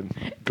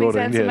 Please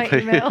answer my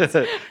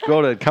emails.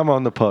 Gordon, come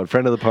on the pod.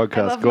 Friend of the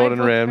podcast,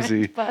 Gordon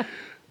Ramsay.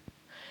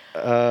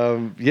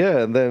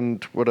 And then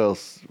what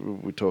else were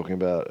we talking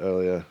about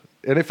earlier?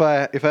 And if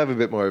I have a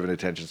bit more of an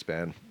attention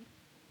span,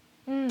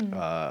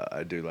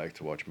 I do like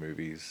to watch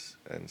movies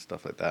and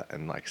stuff like that,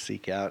 and like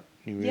seek out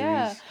new movies.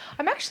 Yeah,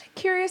 I'm actually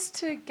curious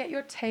to get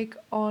your take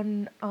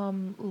on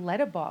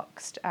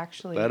Letterboxd.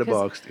 Actually,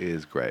 Letterboxd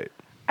is great.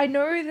 I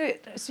know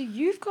that. So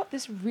you've got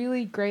this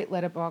really great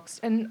Letterboxd,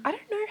 and I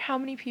don't know how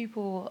many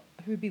people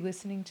who would be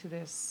listening to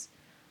this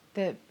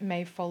that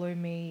may follow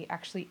me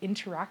actually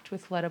interact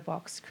with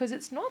Letterboxd, because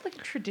it's not like a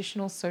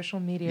traditional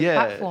social media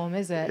platform,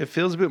 is it? It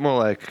feels a bit more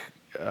like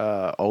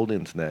old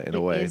internet in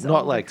a way.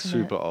 Not like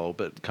super old,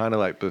 but kind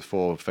of like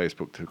before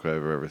Facebook took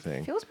over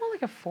everything. It feels more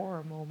like a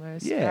forum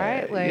almost,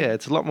 right? Yeah,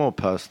 it's a lot more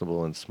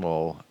personable and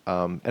small.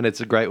 And it's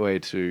a great way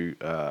to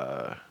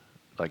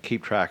like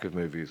keep track of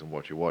movies and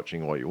what you're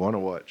watching, what you want to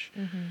watch.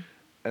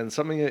 And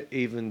something,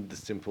 even the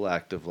simple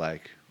act of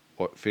like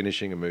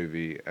finishing a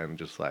movie and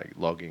just like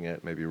logging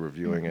it, maybe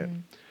reviewing it,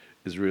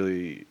 is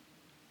really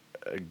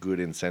a good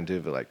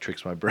incentive. It like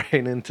tricks my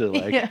brain into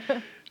like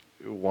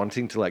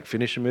wanting to like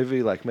finish a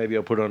movie. Like maybe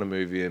I'll put on a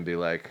movie and be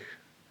like,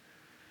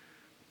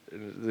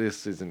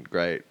 this isn't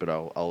great, but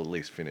I'll at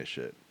least finish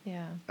it.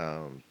 Yeah.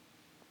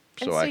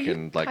 So I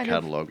can like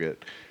catalog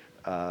it.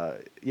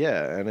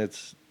 And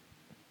it's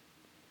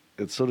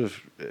sort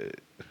of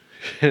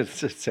it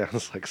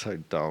sounds like so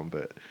dumb,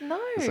 but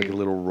it's like a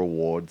little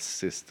reward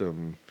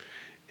system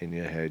in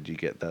your head. You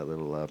get that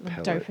little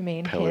pellet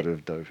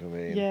of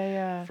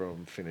dopamine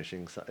from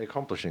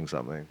accomplishing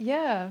something.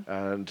 Yeah.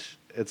 And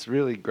it's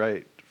really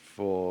great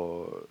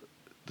for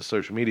the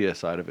social media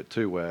side of it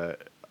too, where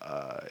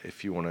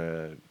if you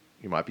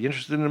might be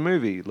interested in a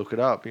movie, look it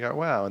up, you go,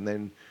 wow, and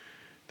then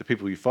the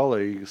people you follow,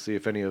 you can see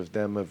if any of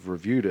them have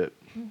reviewed it,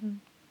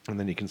 and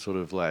then you can sort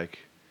of like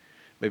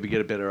maybe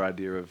get a better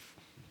idea of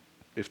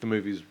if the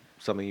movie's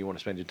something you want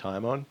to spend your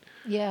time on.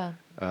 Yeah.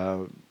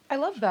 I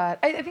love that.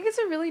 I think it's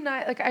a really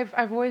nice, like,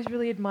 I've always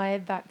really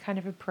admired that kind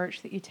of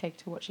approach that you take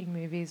to watching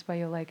movies, where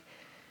you're like,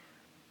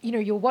 you know,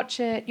 you'll watch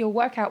it, you'll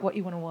work out what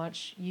you want to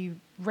watch, you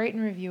rate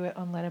and review it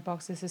on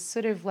Letterboxd. There's this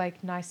sort of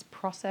like nice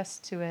process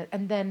to it.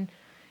 And then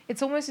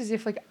it's almost as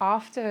if, like,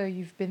 after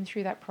you've been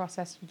through that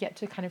process, you get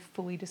to kind of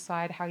fully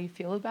decide how you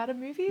feel about a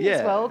movie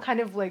as well. Kind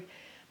of like,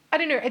 I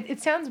don't know,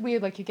 it sounds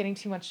weird, like you're getting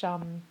too much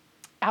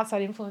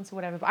outside influence or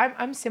whatever, but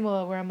I'm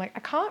similar, where I'm like,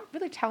 I can't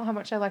really tell how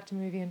much I liked a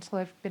movie until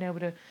I've been able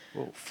to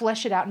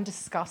flesh it out and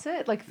discuss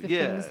it, like the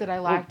things that I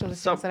liked or the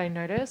things that I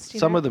noticed.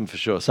 Some of them for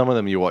sure. Some of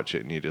them you watch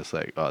it and you're just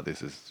like, oh,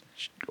 this is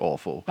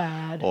awful.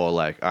 Bad. Or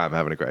like, I'm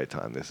having a great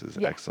time. This is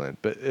excellent.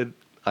 But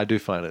I do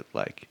find it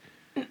like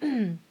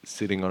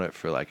sitting on it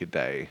for like a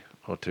day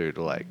or two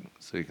to like,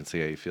 so you can see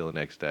how you feel the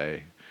next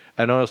day.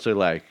 And also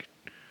like,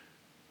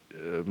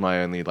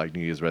 my only like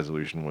New Year's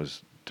resolution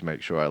was to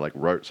make sure I like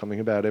wrote something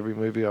about every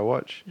movie I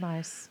watch.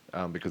 Nice.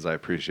 Because I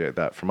appreciate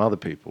that from other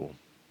people.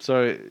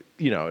 So,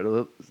 you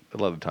know, a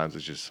lot of times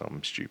it's just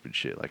some stupid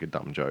shit, like a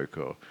dumb joke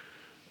or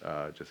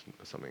just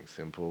something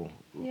simple.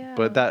 Yeah.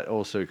 But that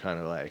also kind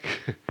of like,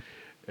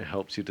 it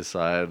helps you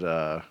decide,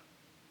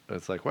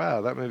 it's like,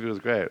 wow, that movie was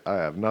great. I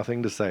have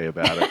nothing to say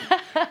about it.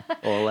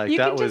 Or like, you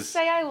that can just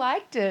say I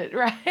liked it,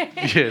 right?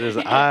 Yeah, just,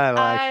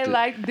 I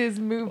liked this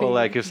movie. Or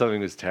like if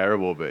something was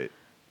terrible, but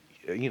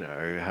you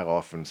know how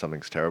often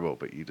something's terrible,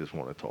 but you just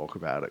want to talk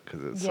about it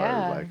because it's so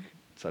like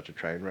such a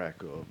train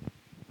wreck or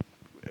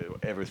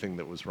everything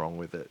that was wrong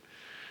with it.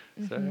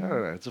 So I don't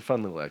know. It's a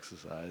fun little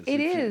exercise. It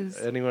is.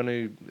 Anyone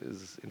who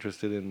is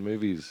interested in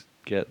movies,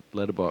 get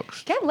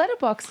Letterboxd. Get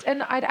Letterboxd,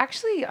 and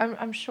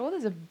I'm sure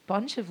there's a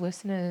bunch of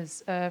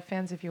listeners,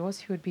 fans of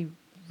yours, who would be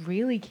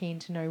really keen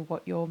to know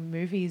what your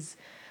movies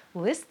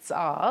lists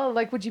are.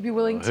 Like, would you be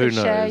willing to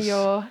share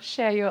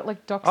your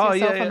like dox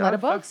yourself on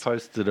Letterboxd? I've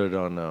posted it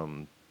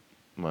on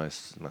my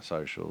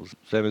socials.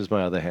 Same as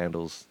my other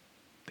handles.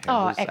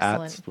 Excellent.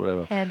 Ats,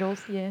 whatever.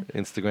 Handles, yeah.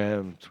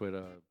 Instagram,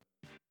 Twitter.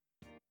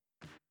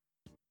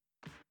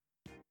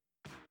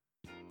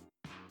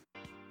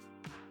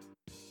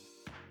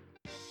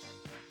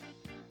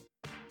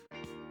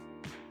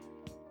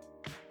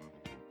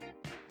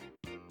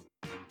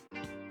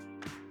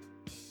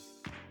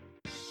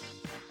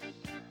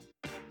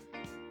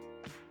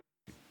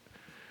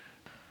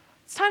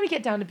 It's time to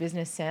get down to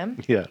business, Sam.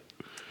 Yeah.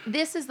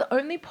 This is the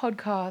only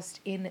podcast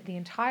in the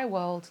entire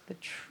world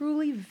that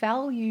truly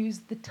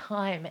values the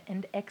time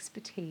and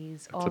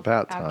expertise of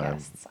our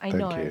guests. I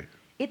know. You.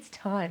 It's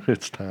time.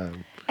 It's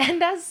time.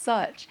 And as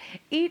such,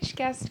 each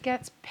guest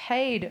gets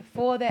paid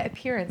for their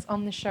appearance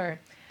on the show.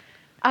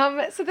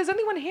 So there's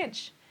only one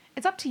hitch.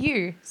 It's up to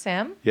you,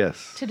 Sam.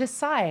 Yes. To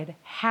decide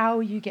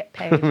how you get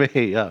paid.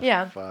 Me? Oh,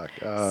 yeah. Fuck.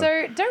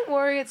 So don't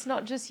worry, it's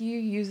not just you.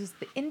 Uses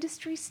the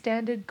industry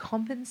standard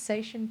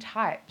compensation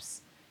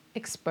types: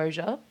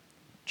 exposure,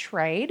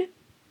 trade,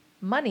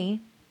 money,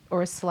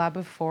 or a slab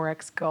of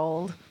Forex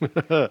gold.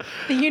 The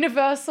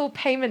universal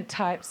payment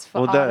types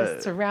for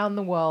artists around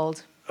the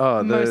world.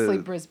 Mostly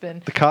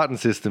Brisbane. The carton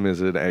system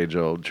is an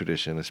age-old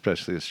tradition,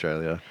 especially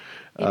Australia.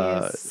 It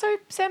is. So,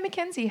 Sam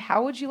McKenzie,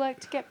 how would you like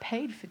to get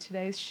paid for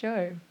today's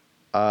show?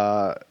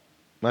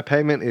 My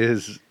payment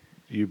is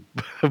you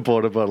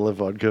bought a bottle of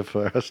vodka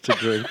for us to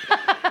drink,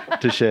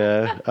 to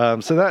share.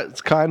 So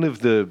that's kind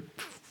of the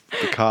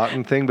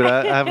carton thing, but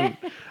I've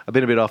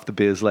been a bit off the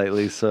beers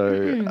lately,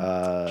 so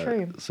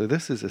true. So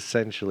this is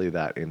essentially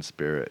that in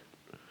spirit.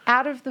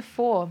 Out of the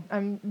four,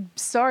 I'm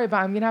sorry, but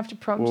I'm gonna have to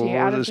prompt you.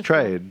 Out of the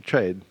trade.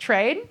 Trade?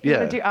 You Yeah.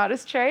 want to do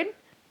artist trade?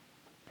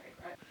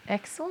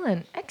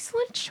 Excellent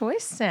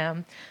choice,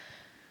 Sam.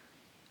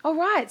 All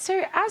right,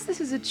 so as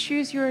this is a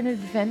choose your own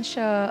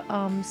adventure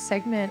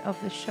segment of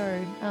the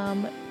show,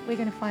 we're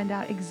going to find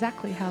out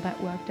exactly how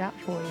that worked out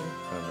for you.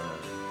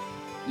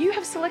 You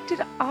have selected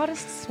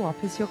Artist Swap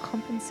as your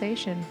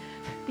compensation.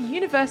 The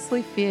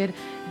universally feared,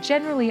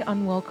 generally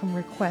unwelcome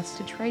request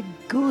to trade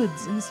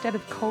goods instead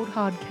of cold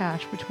hard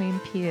cash between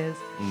peers.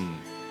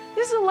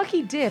 This is a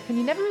lucky dip, and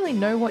you never really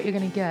know what you're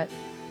going to get.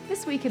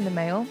 This week in the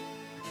mail,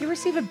 you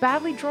receive a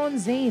badly drawn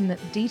zine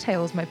that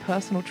details my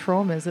personal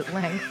traumas at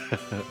length.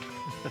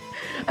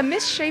 A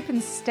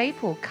misshapen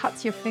staple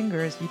cuts your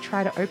finger as you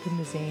try to open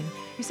the zine.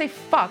 You say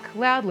fuck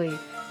loudly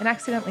and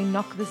accidentally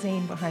knock the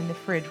zine behind the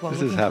fridge while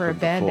looking for a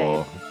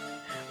Band-Aid.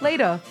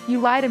 Later,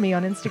 you lie to me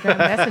on Instagram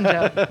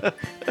Messenger,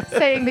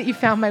 saying that you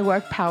found my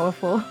work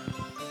powerful.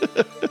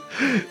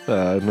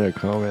 No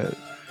comment.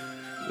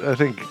 I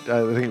think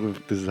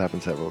this has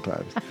happened several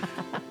times.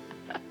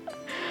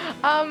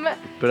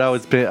 But I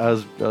was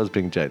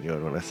being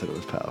genuine when I said it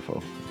was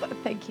powerful.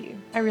 Thank you.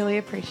 I really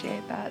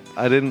appreciate that.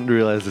 I didn't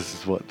realize this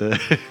is what the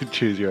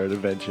choose your own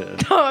adventure.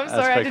 Oh, I'm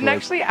sorry. I didn't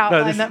actually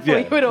outline that for you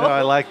at all. No,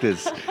 I like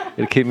this.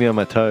 It'll keep me on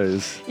my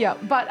toes. Yeah,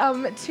 but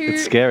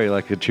It's scary,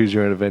 like a choose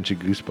your own adventure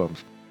goosebumps.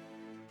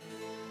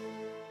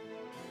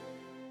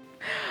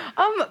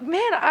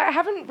 Man, I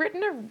haven't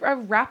written a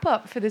wrap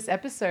up for this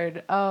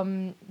episode.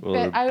 Well,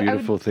 but the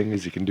beautiful thing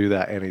is you can do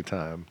that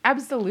anytime.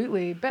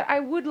 Absolutely. But I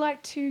would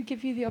like to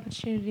give you the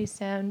opportunity,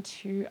 Sam,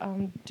 to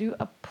do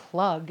a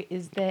plug.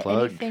 Is there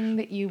anything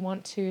that you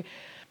want to...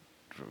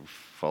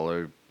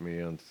 Follow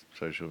me on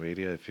social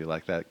media if you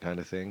like that kind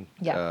of thing.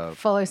 Yeah.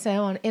 Follow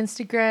Sam on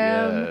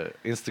Instagram.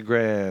 Yeah,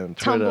 Instagram,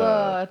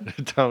 Twitter.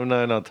 Tumblr.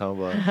 No, not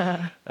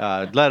Tumblr.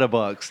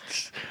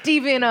 Letterboxd.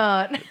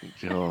 DeviantArt.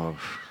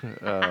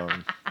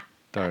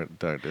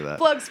 Don't do that.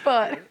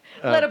 Blogspot.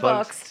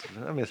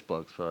 Letterboxd. I miss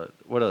Blogspot.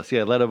 What else?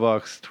 Yeah,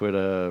 Letterboxd,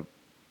 Twitter,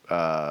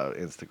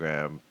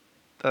 Instagram.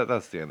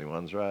 That's the only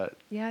ones, right?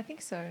 Yeah, I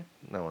think so.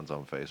 No one's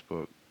on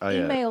Facebook.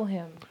 Email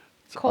him.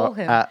 Call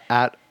him.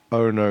 At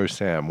Oh No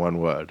Sam, one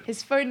word.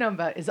 His phone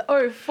number is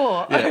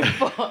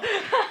 0404.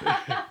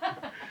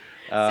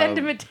 Send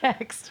him a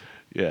text.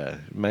 Yeah,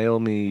 mail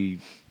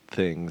me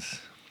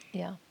things.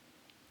 Yeah.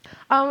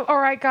 All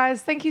right,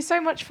 guys. Thank you so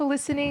much for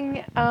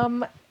listening.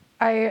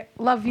 I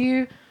love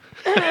you.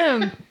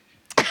 I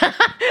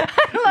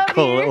love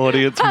Call you.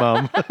 audience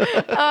mum.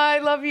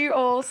 I love you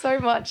all so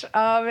much.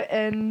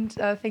 And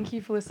thank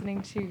you for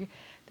listening to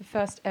the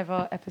first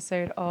ever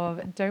episode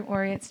of Don't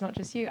Worry, It's Not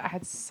Just You. I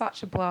had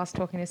such a blast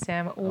talking to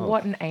Sam.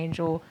 What an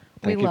angel.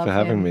 Thank we you love for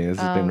having him. me. This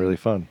has been really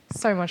fun.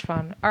 So much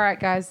fun. All right,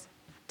 guys.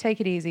 Take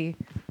it easy.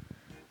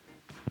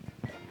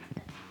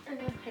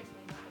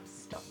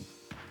 Stop.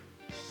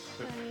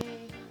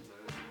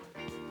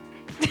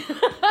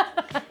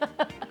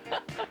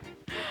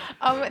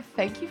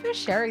 Thank you for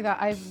sharing that.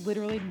 I've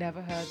literally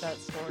never heard that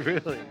story.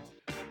 Really? before.